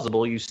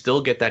plausible. You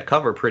still get that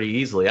cover pretty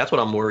easily. That's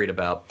what I'm worried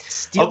about.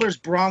 Steelers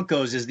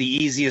Broncos is the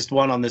easiest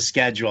one on the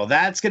schedule.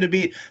 That's gonna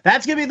be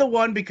the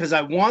one because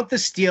I want the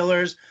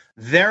Steelers.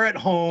 They're at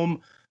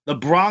home. The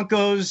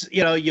Broncos,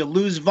 you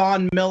lose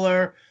Von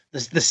Miller.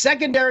 The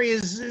secondary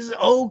is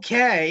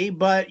okay,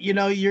 but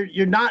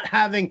you're not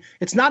having.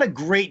 It's not a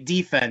great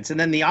defense, and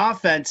then the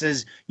offense,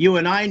 as you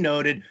and I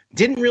noted,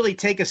 didn't really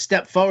take a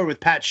step forward with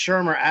Pat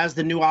Shurmur as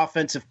the new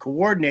offensive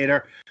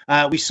coordinator.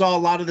 We saw a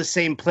lot of the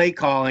same play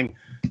calling.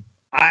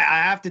 I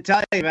have to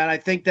tell you, man, I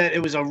think that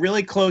it was a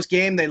really close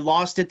game. They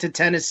lost it to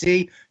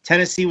Tennessee.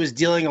 Tennessee was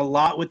dealing a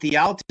lot with the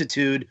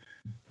altitude.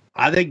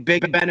 I think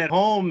Big Ben at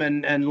home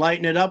and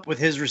lighten it up with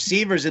his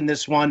receivers in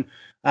this one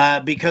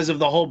because of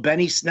the whole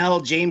Benny Snell,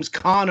 James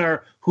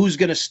Conner, who's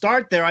going to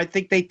start there. I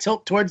think they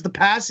tilt towards the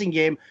passing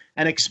game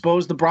and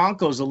expose the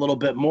Broncos a little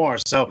bit more.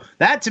 So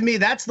that, to me,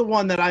 that's the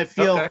one that I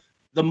feel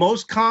the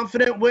most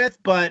confident with.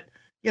 But,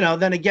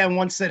 then again,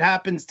 once it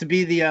happens to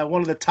be the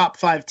one of the top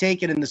 5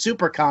 taken in the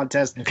Super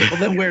Contest, well,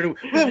 then where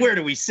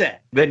do we sit?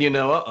 Then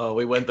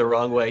we went the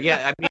wrong way.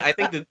 Yeah, I mean, I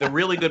think that the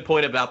really good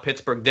point about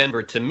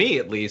Pittsburgh-Denver, to me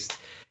at least,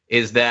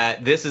 is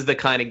that this is the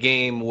kind of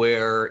game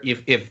where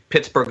if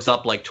Pittsburgh's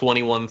up like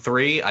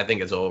 21-3, I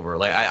think it's over.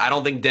 Like I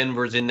don't think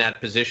Denver's in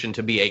that position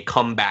to be a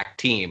comeback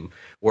team,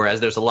 whereas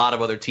there's a lot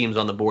of other teams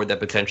on the board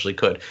that potentially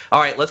could. All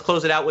right, let's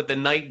close it out with the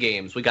night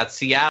games. We got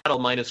Seattle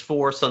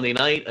 -4 Sunday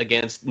night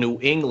against New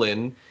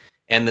England,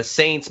 and the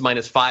Saints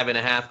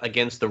 -5.5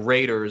 against the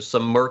Raiders.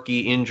 Some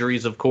murky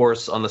injuries, of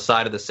course, on the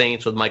side of the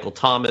Saints with Michael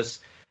Thomas,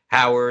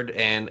 Howard,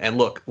 and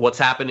look, what's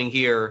happening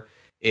here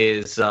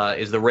is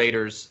the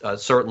Raiders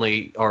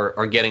certainly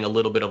are getting a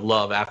little bit of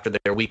love after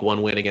their Week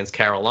 1 win against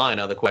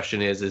Carolina. The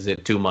question is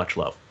it too much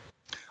love?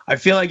 I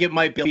feel like it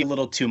might be a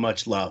little too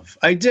much love.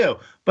 I do.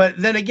 But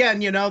then again,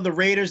 the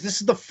Raiders, this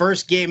is the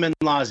first game in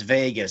Las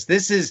Vegas.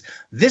 This is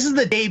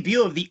the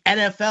debut of the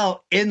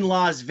NFL in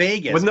Las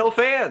Vegas. With no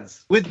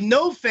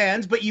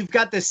fans. But you've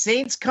got the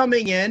Saints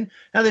coming in.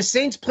 Now, the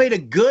Saints played a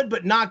good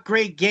but not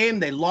great game.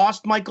 They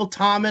lost Michael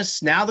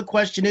Thomas. Now the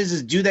question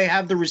is do they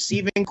have the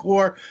receiving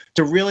core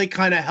to really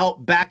kind of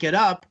help back it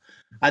up?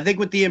 I think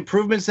with the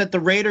improvements that the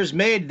Raiders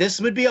made,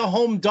 this would be a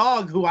home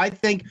dog who I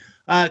think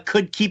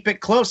could keep it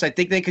close. I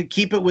think they could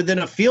keep it within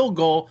a field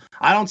goal.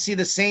 I don't see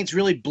the Saints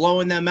really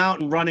blowing them out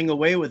and running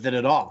away with it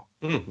at all.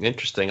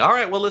 Interesting. All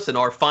right. Well, listen,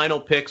 our final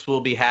picks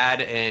will be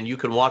had, and you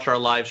can watch our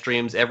live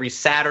streams every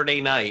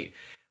Saturday night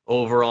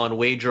over on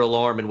Wager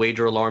Alarm and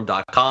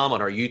wageralarm.com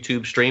on our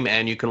YouTube stream,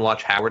 and you can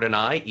watch Howard and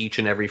I each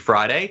and every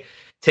Friday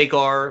take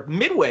our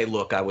midway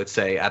look, I would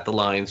say, at the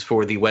lines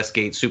for the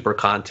Westgate Super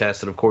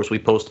Contest. And, of course, we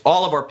post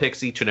all of our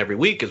picks each and every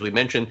week. As we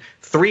mentioned,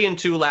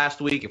 3-2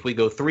 last week. If we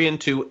go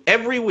 3-2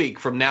 every week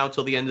from now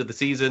till the end of the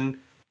season,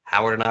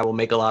 Howard and I will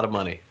make a lot of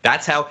money.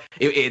 That's how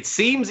it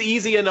seems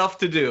easy enough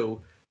to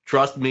do.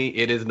 Trust me,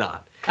 it is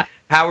not.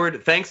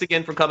 Howard, thanks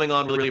again for coming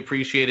on. Really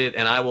appreciate it.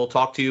 And I will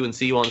talk to you and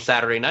see you on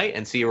Saturday night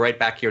and see you right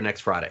back here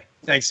next Friday.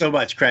 Thanks so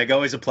much, Craig.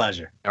 Always a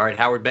pleasure. All right,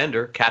 Howard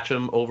Bender. Catch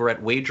him over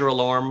at Wager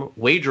Alarm,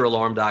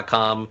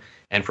 wageralarm.com.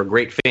 And for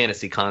great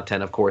fantasy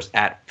content, of course,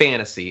 at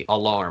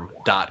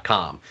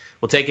fantasyalarm.com.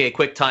 We'll take a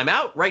quick time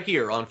out right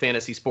here on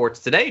Fantasy Sports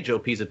Today. Joe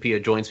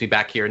Pisapia joins me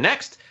back here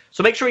next.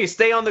 So make sure you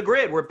stay on the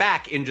grid. We're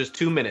back in just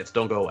 2 minutes.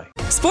 Don't go away.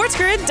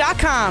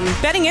 SportsGrid.com.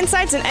 Betting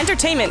insights and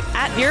entertainment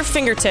at your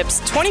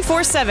fingertips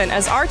 24/7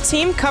 as our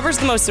team covers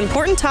the most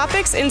important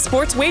topics in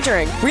sports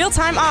wagering.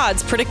 Real-time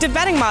odds, predictive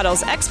betting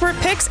models, expert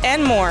picks,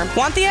 and more.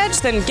 Want the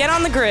edge? Then get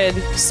on the grid.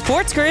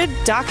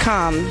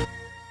 SportsGrid.com.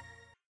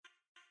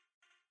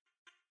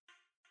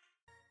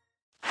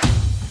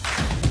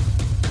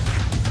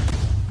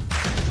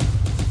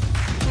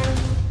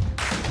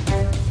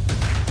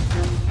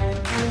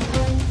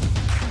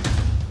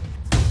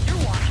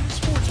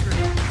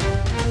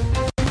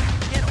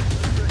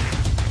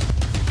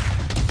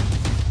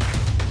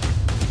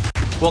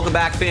 Welcome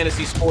back,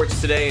 Fantasy Sports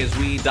Today, as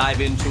we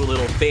dive into a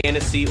little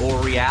fantasy or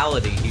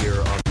reality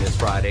here on this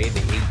Friday, the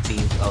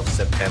 18th of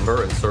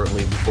September. And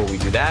certainly before we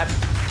do that,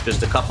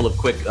 just a couple of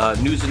quick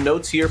news and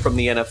notes here from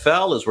the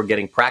NFL as we're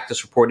getting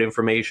practice report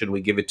information.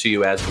 We give it to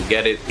you as we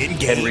get it.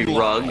 Henry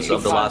Ruggs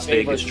of the Las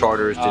Vegas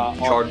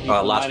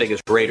Las Vegas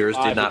Raiders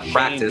did not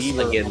practice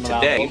again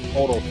today.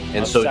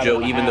 And so,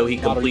 Joe, even though he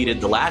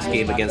completed the last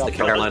game against the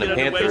Carolina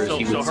Panthers,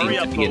 he would seem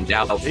to be in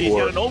doubt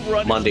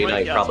for Monday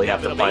night. Probably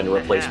have to find a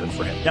replacement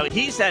for him. Now,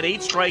 he's had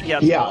 8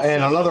 strikeouts. Yeah,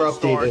 and another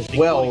update as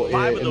well.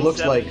 It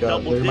looks like there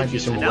might be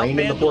some rain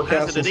in the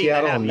forecast in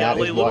Seattle, and that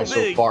is why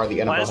so far the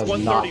NFL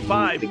has not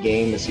moved the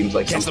game. It seems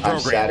like sometime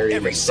Saturday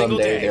or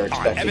Sunday they're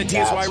expecting that.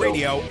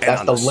 So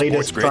that's the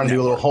latest. Trying to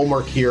do a little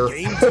homework here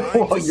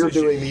while you're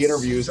doing the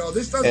interviews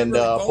and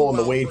pulling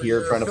the weight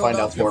here, trying to find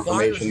out some more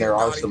information. There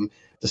are some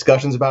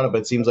discussions about it,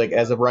 but it seems like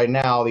as of right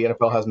now, the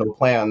NFL has no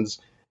plans,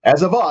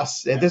 as of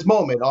us at this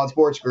moment on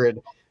Sports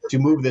Grid, to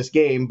move this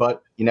game,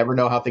 but you never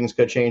know how things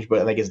could change.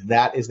 But I guess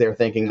that is their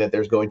thinking, that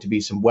there's going to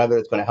be some weather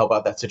that's going to help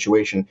out that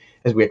situation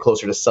as we get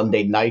closer to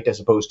Sunday night, as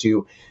opposed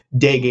to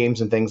day games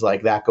and things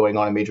like that going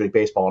on in Major League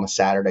Baseball on a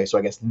Saturday. So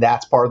I guess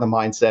that's part of the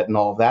mindset and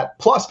all of that.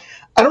 Plus,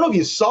 I don't know if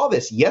you saw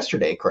this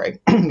yesterday,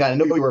 Craig. I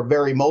know you were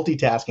very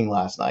multitasking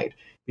last night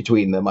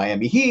between the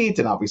Miami Heat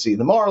and obviously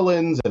the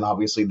Marlins and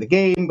obviously the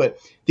game. But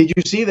did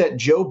you see that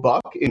Joe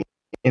Buck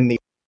in the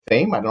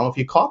fame? I don't know if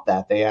you caught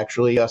that. They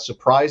actually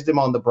surprised him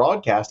on the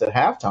broadcast at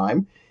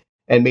halftime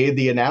and made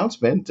the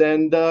announcement.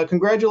 And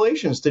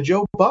congratulations to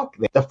Joe Buck,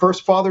 the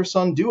first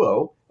father-son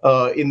duo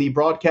in the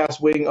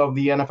broadcast wing of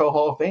the NFL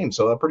Hall of Fame.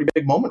 So a pretty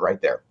big moment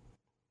right there.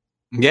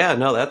 Yeah,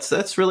 no,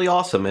 that's really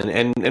awesome.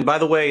 And by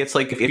the way, it's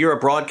like if you're a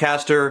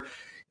broadcaster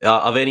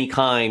of any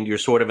kind, you're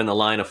sort of in the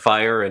line of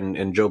fire,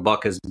 and Joe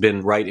Buck has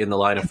been right in the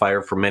line of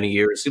fire for many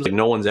years. It seems like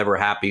no one's ever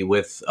happy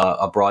with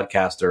a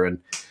broadcaster. And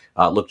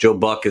look, Joe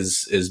Buck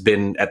has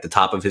been at the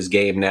top of his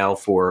game now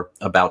for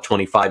about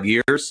 25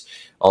 years.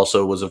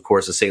 Also was, of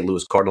course, a St.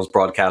 Louis Cardinals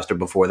broadcaster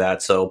before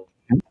that. So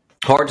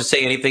hard to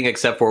say anything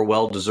except for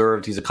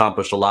well-deserved. He's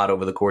accomplished a lot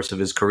over the course of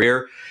his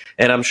career,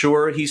 and I'm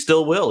sure he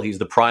still will. He's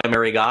the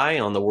primary guy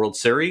on the World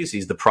Series.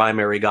 He's the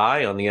primary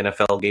guy on the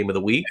NFL Game of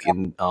the Week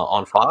and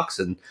on Fox,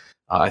 and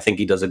I think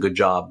he does a good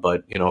job.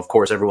 But, of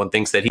course, everyone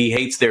thinks that he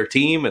hates their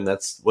team, and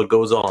that's what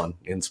goes on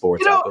in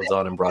sports. That goes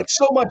on in broadcast.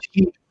 So much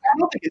heat. I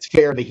don't think it's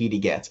fair the heat he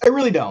gets. I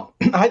really don't.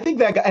 I think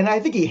that guy, and I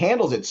think he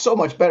handles it so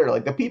much better.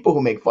 Like the people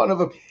who make fun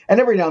of him, and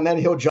every now and then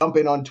he'll jump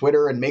in on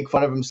Twitter and make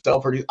fun of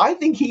himself. I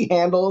think he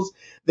handles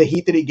the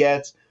heat that he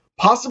gets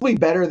possibly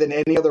better than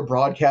any other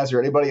broadcaster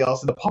or anybody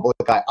else in the public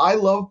eye. I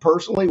love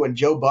personally when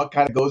Joe Buck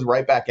kind of goes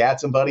right back at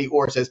somebody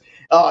or says,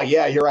 "Oh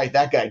yeah, you're right.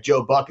 That guy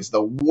Joe Buck is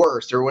the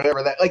worst," or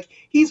whatever. That like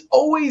he's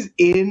always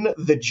in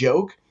the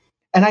joke,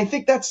 and I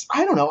think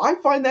I don't know. I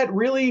find that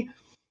really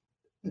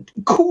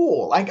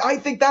cool. Like, I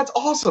think that's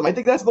awesome. I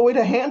think that's the way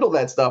to handle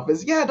that stuff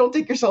is, don't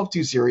take yourself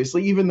too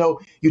seriously, even though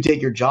you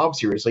take your job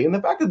seriously. And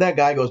the fact that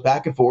guy goes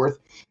back and forth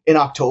in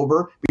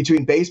October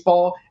between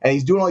baseball and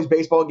he's doing all these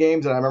baseball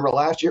games. And I remember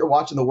last year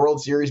watching the World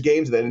Series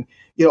games. Then,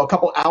 a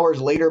couple hours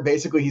later,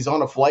 basically he's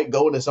on a flight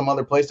going to some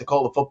other place to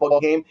call the football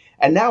game.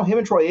 And now him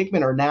and Troy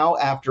Aikman are now,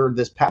 after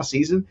this past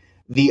season,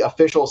 the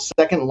official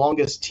second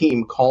longest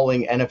team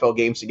calling NFL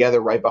games together,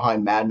 right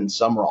behind Madden and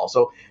Summerall.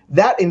 So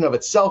that in and of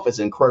itself is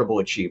an incredible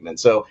achievement.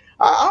 So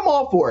I'm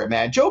all for it,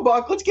 man. Joe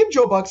Buck, let's give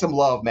Joe Buck some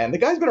love, man. The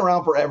guy's been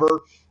around forever.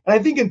 And I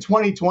think in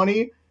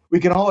 2020, we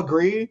can all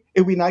agree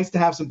it'd be nice to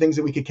have some things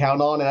that we could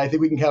count on. And I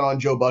think we can count on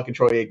Joe Buck and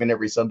Troy Aikman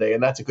every Sunday.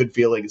 And that's a good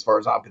feeling as far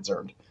as I'm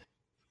concerned.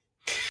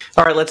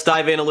 All right, let's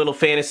dive in a little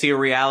fantasy or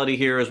reality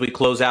here as we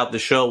close out the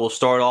show. We'll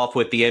start off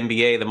with the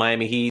NBA. The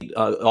Miami Heat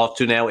off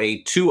to now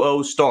a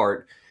 2-0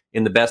 start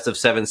in the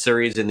best-of-7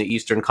 series in the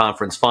Eastern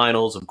Conference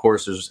Finals. Of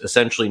course, there's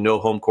essentially no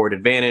home court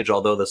advantage.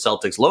 Although the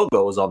Celtics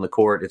logo is on the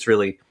court, it's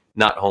really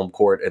not home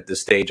court at this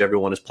stage.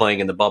 Everyone is playing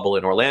in the bubble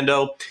in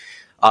Orlando.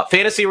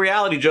 Fantasy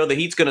reality, Joe, the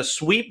Heat's going to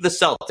sweep the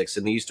Celtics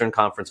in the Eastern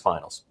Conference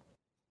Finals.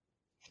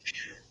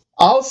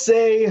 I'll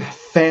say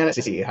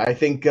fantasy. I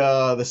think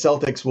the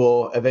Celtics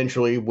will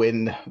eventually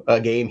win a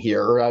game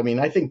here. I mean,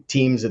 I think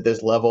teams at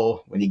this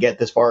level, when you get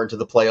this far into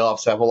the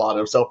playoffs, have a lot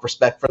of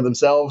self-respect for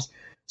themselves.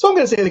 So I'm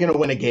going to say they're going to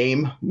win a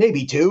game,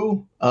 maybe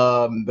two.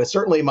 But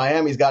certainly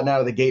Miami's gotten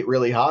out of the gate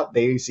really hot.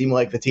 They seem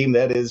like the team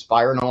that is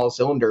firing on all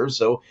cylinders.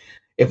 So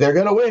if they're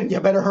going to win, you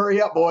better hurry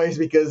up, boys,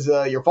 because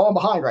you're falling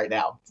behind right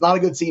now. It's not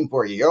a good scene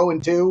for you. You're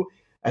 0-2.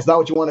 That's not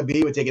what you want to be.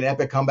 It would take an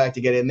epic comeback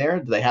to get in there.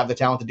 Do they have the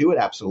talent to do it?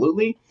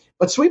 Absolutely.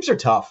 But sweeps are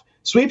tough.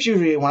 Sweeps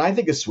usually, when I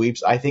think of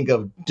sweeps, I think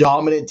of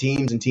dominant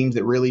teams and teams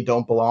that really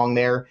don't belong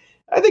there.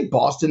 I think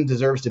Boston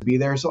deserves to be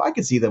there, so I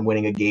could see them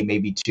winning a game,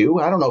 maybe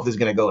two. I don't know if this is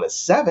going to go to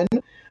 7,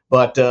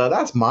 but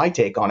that's my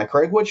take on it.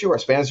 Craig, what's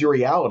yours? Fantasy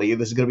reality?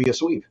 This is going to be a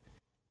sweep.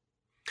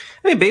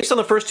 I mean, based on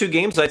the first two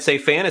games, I'd say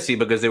fantasy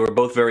because they were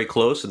both very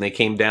close and they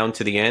came down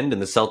to the end,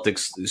 and the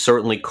Celtics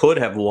certainly could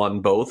have won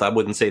both. I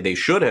wouldn't say they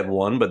should have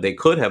won, but they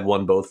could have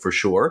won both for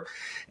sure.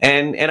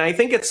 And I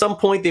think at some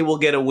point they will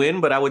get a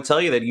win, but I would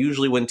tell you that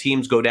usually when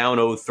teams go down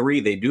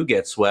 0-3, they do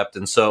get swept.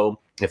 And so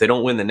if they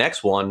don't win the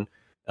next one,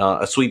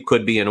 a sweep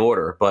could be in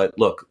order. But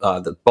look,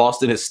 the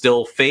Boston is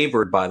still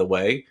favored, by the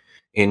way,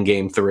 in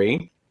Game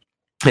 3.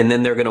 And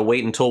then they're going to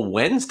wait until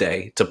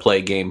Wednesday to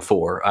play Game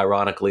 4.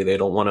 Ironically, they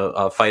don't want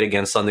to fight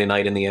against Sunday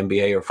night in the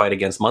NBA or fight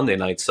against Monday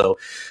night. So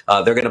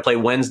they're going to play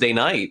Wednesday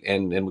night,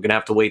 and we're going to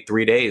have to wait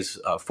 3 days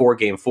for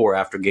Game 4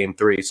 after Game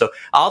 3. So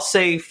I'll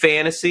say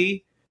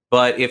fantasy,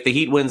 but if the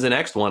Heat wins the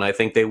next one, I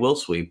think they will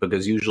sweep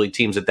because usually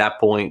teams at that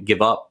point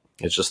give up.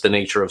 It's just the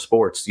nature of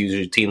sports.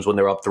 Usually teams, when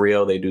they're up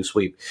 3-0, they do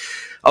sweep.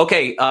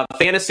 Okay,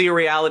 fantasy or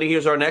reality.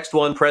 Here's our next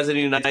one.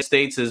 President of the United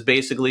States has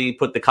basically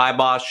put the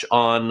kibosh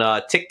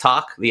on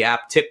TikTok, the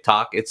app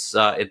TikTok. It's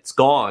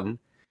gone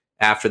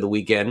after the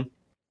weekend.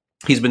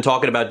 He's been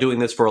talking about doing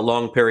this for a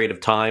long period of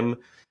time.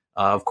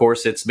 Of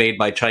course, it's made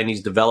by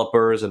Chinese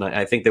developers, and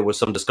I think there was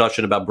some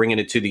discussion about bringing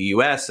it to the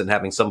U.S. and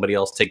having somebody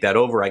else take that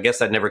over. I guess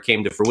that never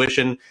came to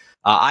fruition.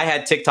 I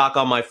had TikTok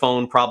on my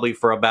phone probably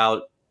for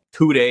about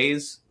 2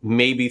 days,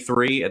 maybe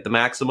 3 at the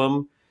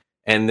maximum,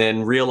 and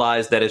then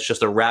realized that it's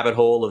just a rabbit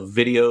hole of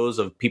videos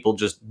of people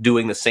just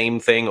doing the same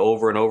thing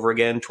over and over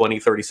again,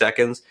 20, 30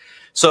 seconds.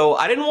 So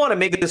I didn't want to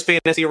make this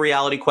fantasy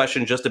reality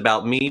question just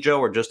about me, Joe,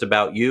 or just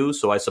about you.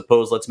 So I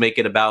suppose let's make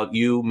it about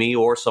you, me,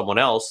 or someone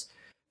else.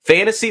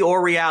 Fantasy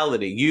or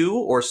reality, you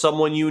or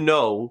someone you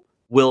know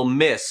will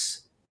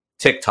miss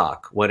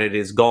TikTok when it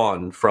is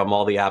gone from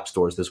all the app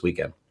stores this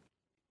weekend.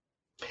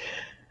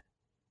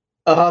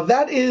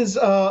 That is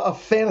a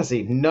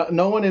fantasy.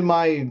 No one in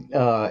my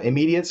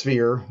immediate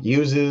sphere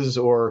uses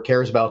or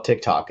cares about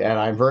TikTok, and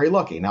I'm very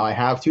lucky. Now, I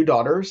have 2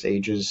 daughters,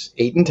 ages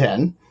 8 and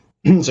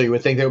 10, so you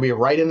would think they would be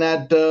right in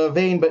that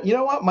vein. But you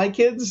know what? My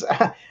kids,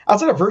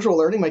 outside of virtual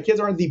learning, my kids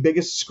aren't the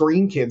biggest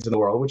screen kids in the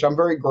world, which I'm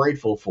very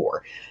grateful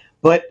for.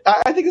 But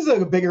I think this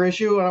is a bigger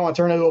issue. I don't want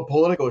to turn it into a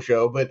political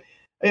show, but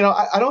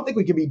I don't think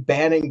we could be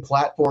banning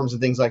platforms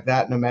and things like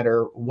that no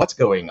matter what's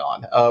going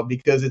on,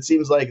 because it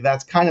seems like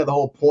that's kind of the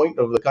whole point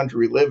of the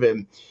country we live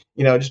in.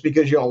 Just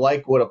because you don't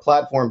like what a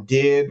platform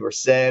did or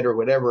said or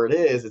whatever it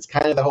is, it's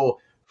kind of the whole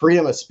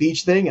freedom of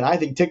speech thing. And I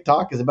think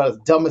TikTok is about as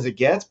dumb as it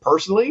gets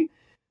personally.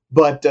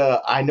 But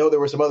I know there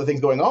were some other things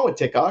going on with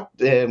TikTok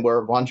and where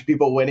a bunch of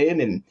people went in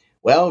and,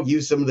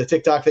 used some of the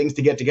TikTok things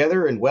to get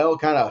together and,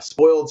 kind of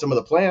spoiled some of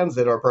the plans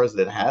that our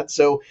president had.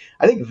 So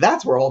I think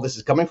that's where all this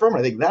is coming from.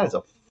 I think that is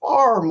a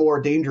far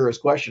more dangerous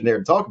question there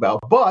to talk about.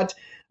 But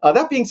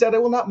that being said, I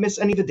will not miss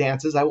any of the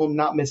dances. I will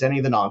not miss any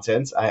of the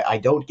nonsense. I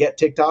don't get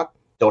TikTok,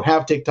 don't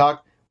have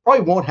TikTok,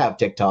 probably won't have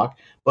TikTok.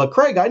 But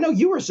Craig, I know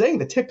you were saying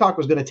that TikTok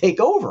was going to take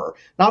over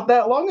not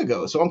that long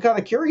ago. So I'm kind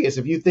of curious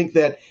if you think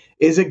that,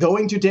 is it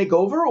going to take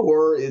over,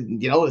 or,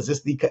 is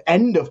this the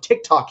end of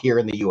TikTok here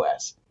in the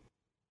U.S.?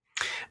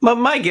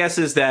 My guess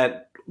is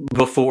that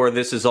before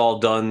this is all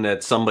done,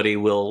 that somebody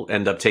will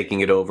end up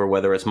taking it over,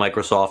 whether it's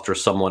Microsoft or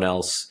someone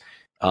else.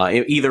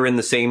 Either in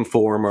the same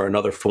form or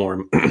another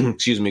form.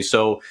 Excuse me.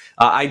 So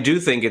I do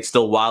think it's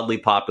still wildly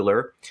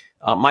popular.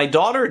 My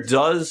daughter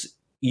does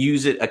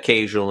use it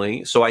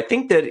occasionally. So I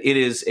think that it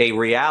is a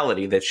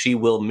reality that she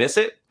will miss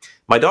it.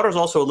 My daughter's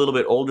also a little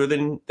bit older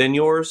than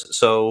yours.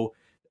 So,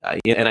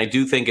 and I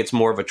do think it's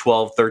more of a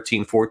 12,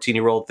 13,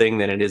 14-year-old thing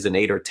than it is an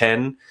 8 or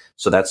 10.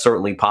 So that's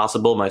certainly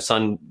possible. My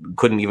son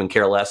couldn't even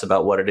care less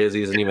about what it is.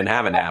 He doesn't even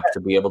have an app to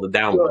be able to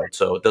download.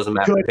 So it doesn't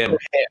matter to him.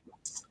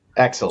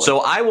 Excellent.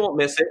 So I won't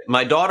miss it.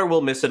 My daughter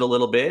will miss it a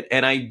little bit,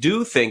 and I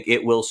do think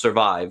it will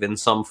survive in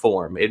some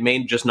form. It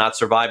may just not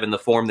survive in the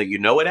form that you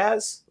know it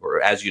as, or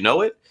as you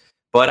know it,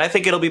 but I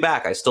think it'll be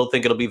back. I still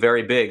think it'll be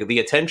very big. The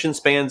attention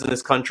spans in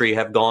this country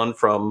have gone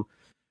from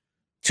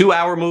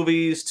 2-hour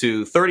movies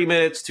to 30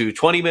 minutes to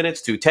 20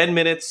 minutes to 10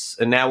 minutes,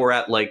 and now we're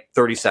at like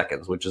 30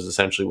 seconds, which is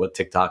essentially what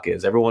TikTok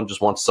is. Everyone just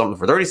wants something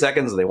for 30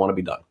 seconds, and they want to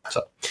be done.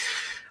 So,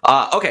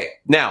 okay,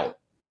 now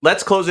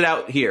let's close it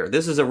out here.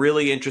 This is a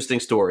really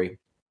interesting story.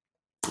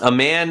 A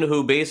man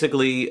who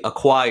basically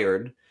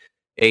acquired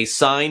a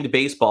signed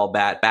baseball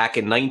bat back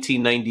in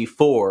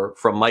 1994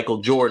 from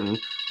Michael Jordan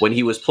when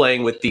he was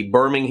playing with the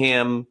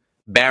Birmingham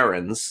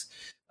Barons,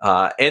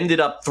 ended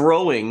up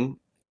throwing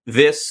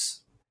this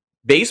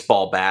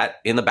baseball bat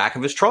in the back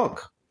of his trunk?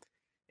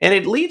 And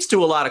it leads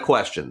to a lot of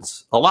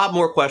questions, a lot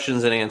more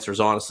questions than answers,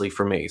 honestly,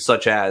 for me,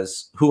 such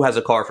as who has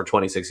a car for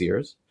 26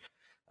 years?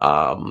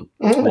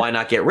 Why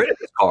not get rid of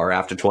his car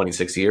after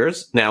 26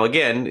 years? Now,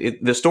 again,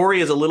 the story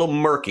is a little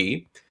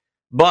murky,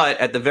 but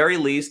at the very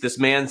least, this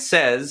man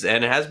says,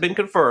 and it has been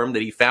confirmed,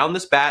 that he found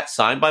this bat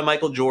signed by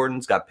Michael Jordan.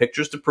 He's got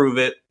pictures to prove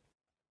it.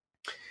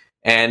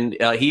 And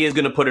he is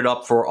going to put it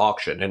up for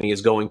auction, and he is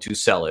going to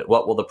sell it.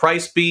 What will the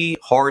price be?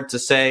 Hard to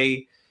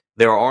say.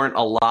 There aren't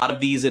a lot of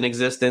these in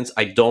existence.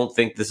 I don't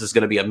think this is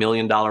going to be $1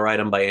 million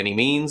item by any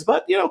means,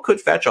 but,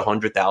 could fetch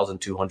 100,000,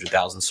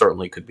 200,000,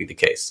 certainly could be the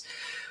case.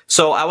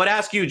 So I would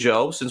ask you,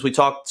 Joe, since we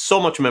talked so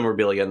much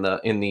memorabilia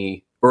in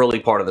the early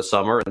part of the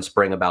summer and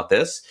spring about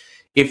this,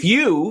 if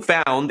you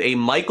found a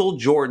Michael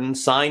Jordan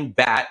signed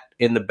bat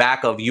in the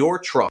back of your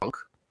trunk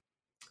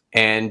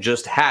and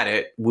just had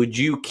it, would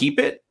you keep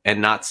it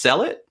and not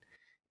sell it?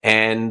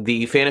 And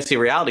the fantasy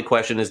reality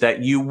question is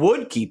that you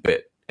would keep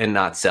it and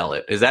not sell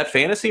it. Is that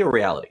fantasy or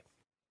reality?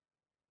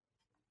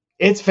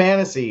 It's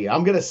fantasy.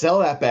 I'm going to sell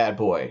that bad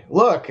boy.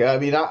 Look, I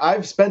mean,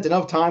 I've spent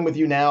enough time with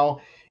you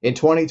now in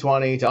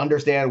 2020 to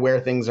understand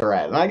where things are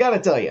at. And I got to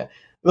tell you,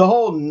 the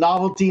whole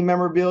novelty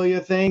memorabilia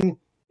thing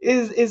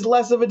is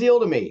less of a deal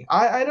to me.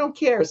 I don't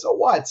care. So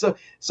what?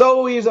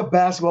 So he's a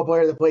basketball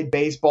player that played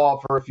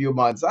baseball for a few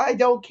months. I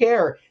don't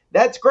care.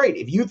 That's great.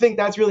 If you think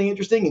that's really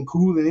interesting and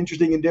cool and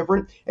interesting and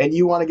different, and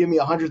you want to give me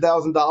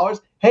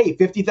 $100,000, hey,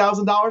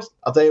 $50,000,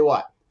 I'll tell you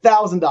what,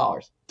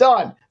 $1,000,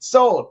 done,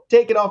 sold,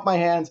 take it off my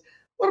hands.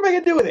 What am I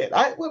going to do with it?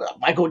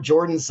 Michael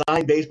Jordan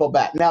signed baseball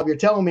bat. Now, if you're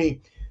telling me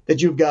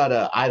that you've got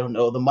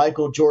the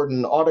Michael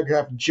Jordan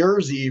autographed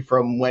jersey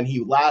from when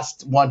he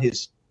last won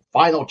his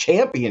final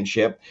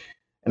championship,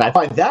 and I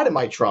find that in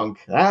my trunk,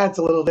 that's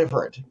a little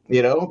different,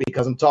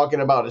 because I'm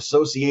talking about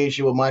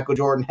association with Michael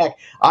Jordan. Heck,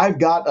 I've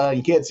got,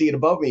 you can't see it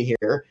above me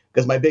here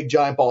because my big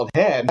giant bald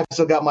head. I've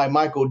still got my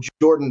Michael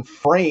Jordan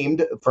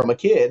framed from a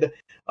kid,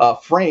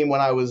 frame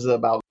when I was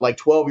about like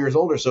 12 years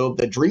old or so,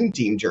 the Dream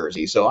Team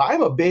jersey. So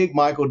I'm a big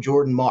Michael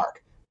Jordan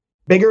mark,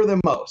 bigger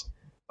than most.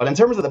 But in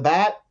terms of the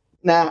bat,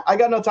 nah, I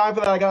got no time for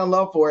that. I got no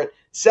love for it.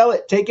 Sell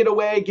it, take it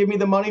away, give me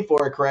the money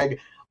for it, Craig.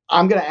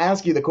 I'm going to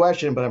ask you the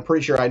question, but I'm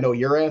pretty sure I know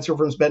your answer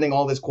from spending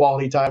all this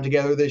quality time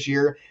together this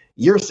year.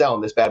 You're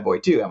selling this bad boy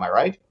too, am I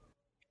right?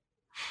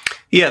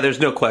 Yeah, there's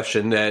no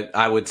question that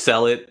I would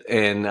sell it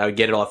and I would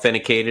get it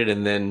authenticated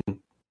and then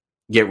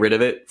get rid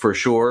of it for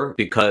sure,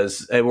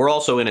 because we're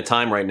also in a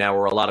time right now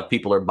where a lot of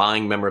people are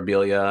buying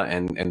memorabilia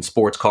and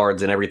sports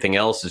cards and everything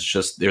else. It's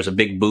just there's a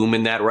big boom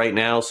in that right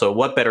now. So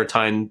what better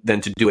time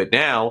than to do it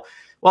now?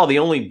 Well, the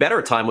only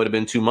better time would have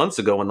been 2 months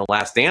ago when The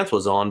Last Dance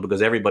was on,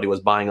 because everybody was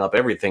buying up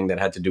everything that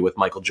had to do with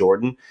Michael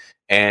Jordan.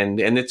 And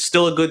it's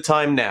still a good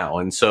time now.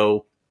 And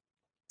so,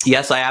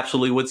 yes, I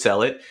absolutely would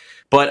sell it.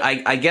 But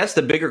I guess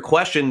the bigger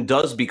question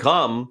does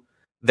become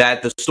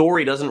that the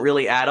story doesn't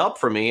really add up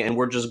for me. And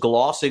we're just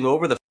glossing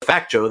over the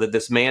fact, Joe, that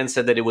this man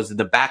said that it was in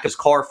the back of his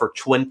car for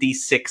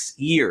 26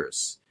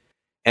 years.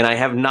 And I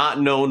have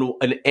not known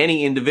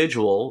any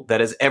individual that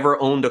has ever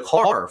owned a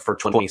car for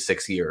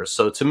 26 years.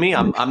 So to me,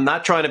 I'm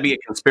not trying to be a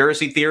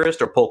conspiracy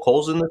theorist or poke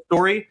holes in the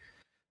story,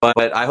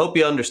 but I hope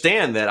you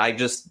understand that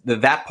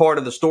that part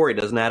of the story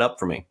doesn't add up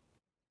for me.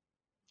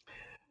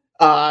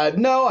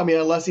 No, I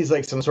mean, unless he's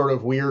like some sort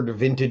of weird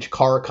vintage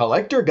car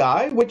collector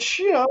guy, which,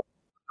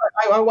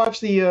 I watch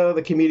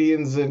the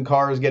comedians in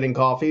cars getting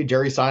coffee.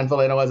 Jerry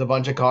Seinfeld, I know, has a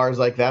bunch of cars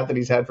like that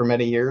he's had for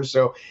many years.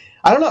 So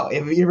I don't know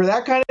if you're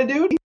that kind of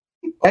dude,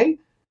 okay.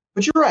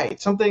 But you're right.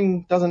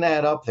 Something doesn't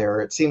add up there.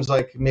 It seems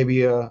like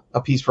maybe a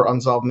piece for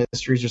Unsolved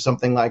Mysteries or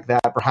something like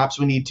that. Perhaps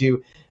we need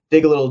to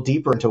dig a little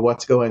deeper into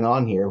what's going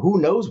on here.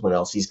 Who knows what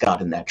else he's got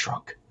in that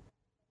trunk?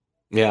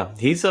 Yeah,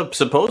 he's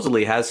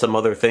supposedly has some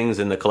other things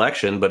in the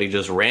collection, but he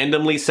just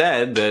randomly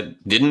said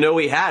that didn't know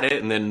he had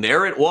it, and then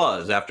there it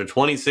was after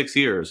 26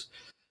 years.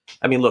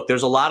 I mean, look,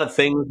 there's a lot of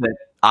things that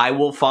I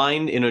will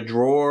find in a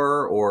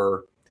drawer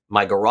or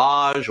my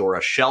garage or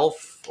a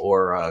shelf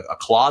or a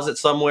closet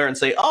somewhere and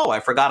say, oh, I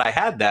forgot I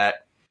had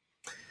that.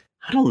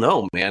 I don't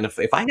know, man. If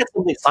I had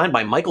something signed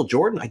by Michael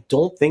Jordan, I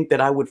don't think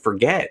that I would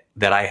forget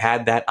that I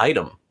had that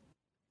item.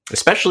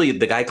 Especially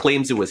the guy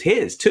claims it was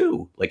his,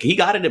 too. Like, he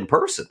got it in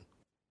person.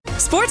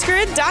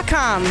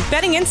 SportsGrid.com.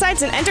 Betting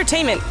insights and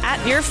entertainment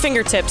at your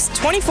fingertips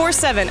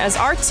 24/7 as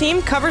our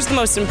team covers the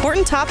most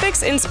important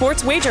topics in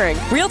sports wagering.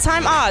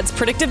 Real-time odds,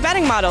 predictive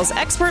betting models,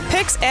 expert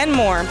picks, and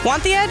more.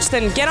 Want the edge?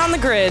 Then get on the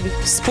grid.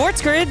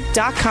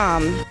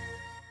 SportsGrid.com.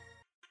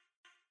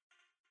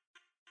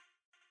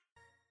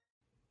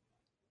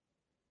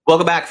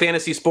 Welcome back,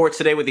 Fantasy Sports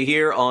Today with you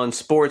here on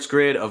Sports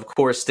Grid. Of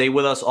course, stay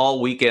with us all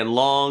weekend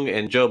long.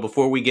 And Joe,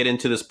 before we get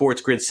into the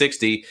Sports Grid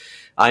 60,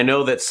 I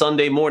know that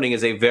Sunday morning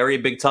is a very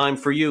big time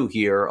for you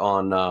here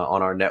on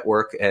our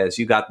network, as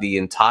you got the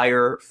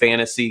entire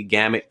fantasy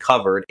gamut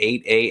covered,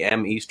 8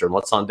 a.m. Eastern.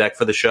 What's on deck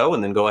for the show?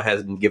 And then go ahead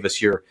and give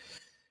us your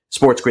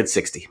Sports Grid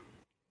 60.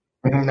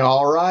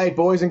 All right,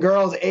 boys and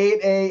girls, 8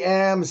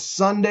 a.m.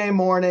 Sunday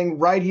morning,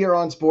 right here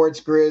on Sports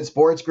Grid,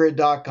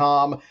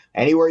 sportsgrid.com.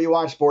 Anywhere you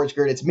watch Sports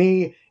Grid, it's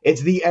me,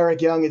 it's the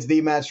Eric Young, it's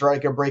the Matt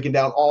Stryker, breaking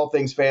down all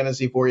things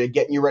fantasy for you,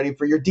 getting you ready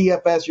for your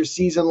DFS, your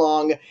season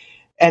long,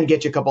 and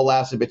get you a couple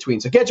laughs in between.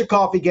 So get your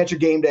coffee, get your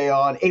game day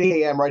on,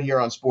 8 a.m. right here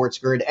on Sports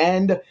Grid.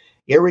 And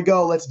here we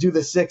go, let's do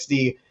the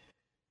 60.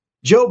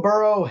 Joe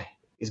Burrow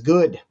is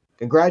good.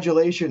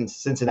 Congratulations,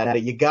 Cincinnati.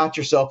 You got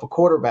yourself a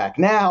quarterback.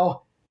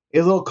 Now, a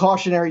little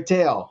cautionary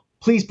tale.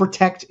 Please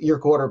protect your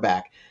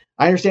quarterback.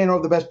 I understand you don't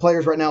have the best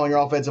players right now on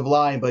your offensive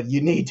line, but you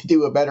need to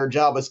do a better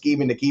job of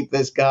scheming to keep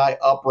this guy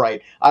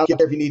upright. I don't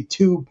care if you need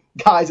 2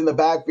 guys in the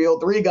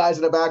backfield, 3 guys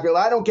in the backfield.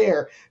 I don't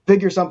care.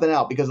 Figure something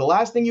out, because the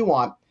last thing you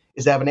want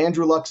is to have an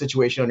Andrew Luck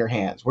situation on your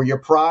hands where your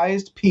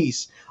prized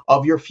piece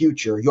of your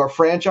future, your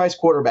franchise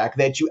quarterback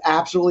that you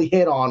absolutely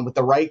hit on with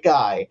the right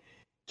guy,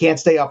 can't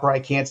stay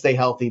upright, can't stay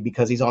healthy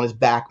because he's on his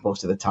back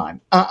most of the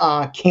time.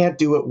 Can't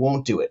do it,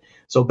 won't do it.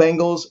 So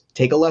Bengals,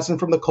 take a lesson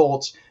from the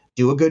Colts.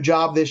 Do a good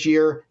job this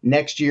year,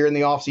 next year in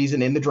the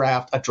offseason, in the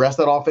draft. Address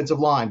that offensive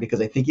line, because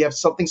I think you have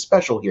something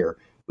special here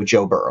with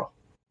Joe Burrow.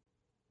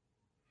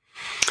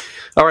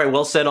 All right,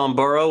 well said on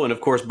Burrow. And, of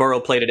course, Burrow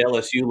played at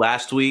LSU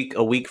last week.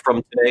 A week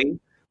from today,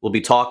 we'll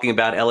be talking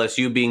about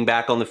LSU being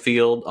back on the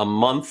field. A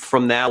month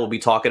from now, we'll be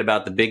talking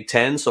about the Big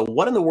Ten. So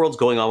what in the world's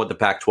going on with the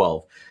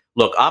Pac-12?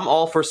 Look, I'm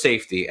all for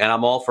safety, and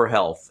I'm all for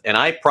health. And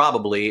I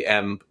probably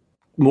am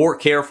more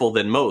careful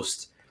than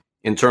most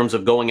in terms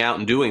of going out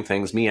and doing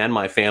things, me and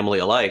my family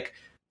alike.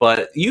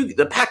 But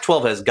the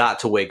Pac-12 has got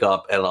to wake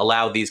up and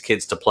allow these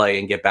kids to play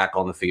and get back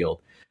on the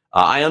field.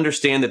 I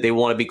understand that they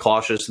want to be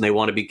cautious and they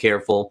want to be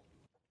careful.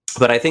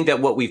 But I think that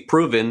what we've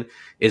proven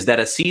is that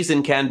a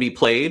season can be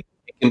played.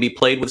 It can be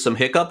played with some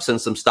hiccups and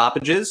some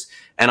stoppages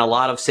and a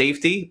lot of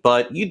safety.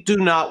 But you do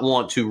not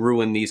want to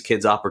ruin these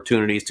kids'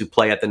 opportunities to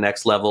play at the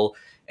next level.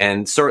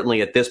 And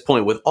certainly at this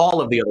point, with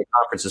all of the other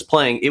conferences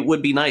playing, it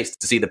would be nice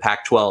to see the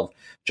Pac-12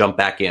 jump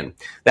back in.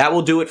 That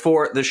will do it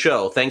for the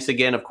show. Thanks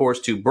again, of course,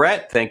 to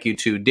Brett. Thank you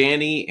to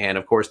Danny. And,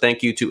 of course,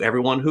 thank you to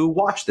everyone who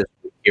watched this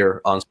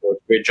here on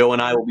Sports Grid. Joe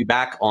and I will be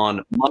back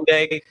on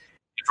Monday.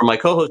 For my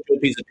co-host, Joe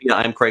Pizzapina,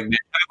 I'm Craig Mann.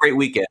 Have a great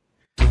weekend.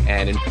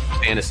 And enjoy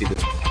fantasy this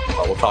week.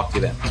 We'll talk to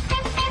you then.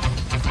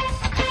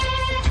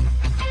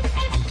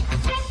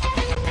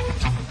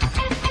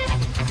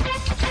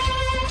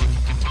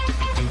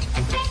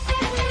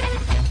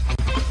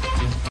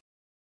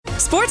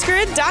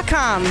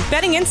 SportsGrid.com.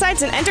 Betting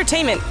insights and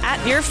entertainment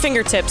at your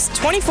fingertips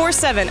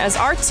 24/7 as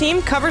our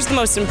team covers the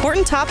most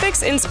important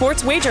topics in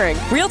sports wagering.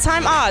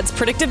 Real-time odds,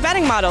 predictive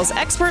betting models,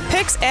 expert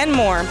picks, and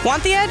more.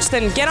 Want the edge?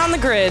 Then get on the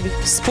grid.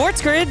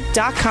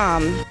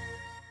 SportsGrid.com.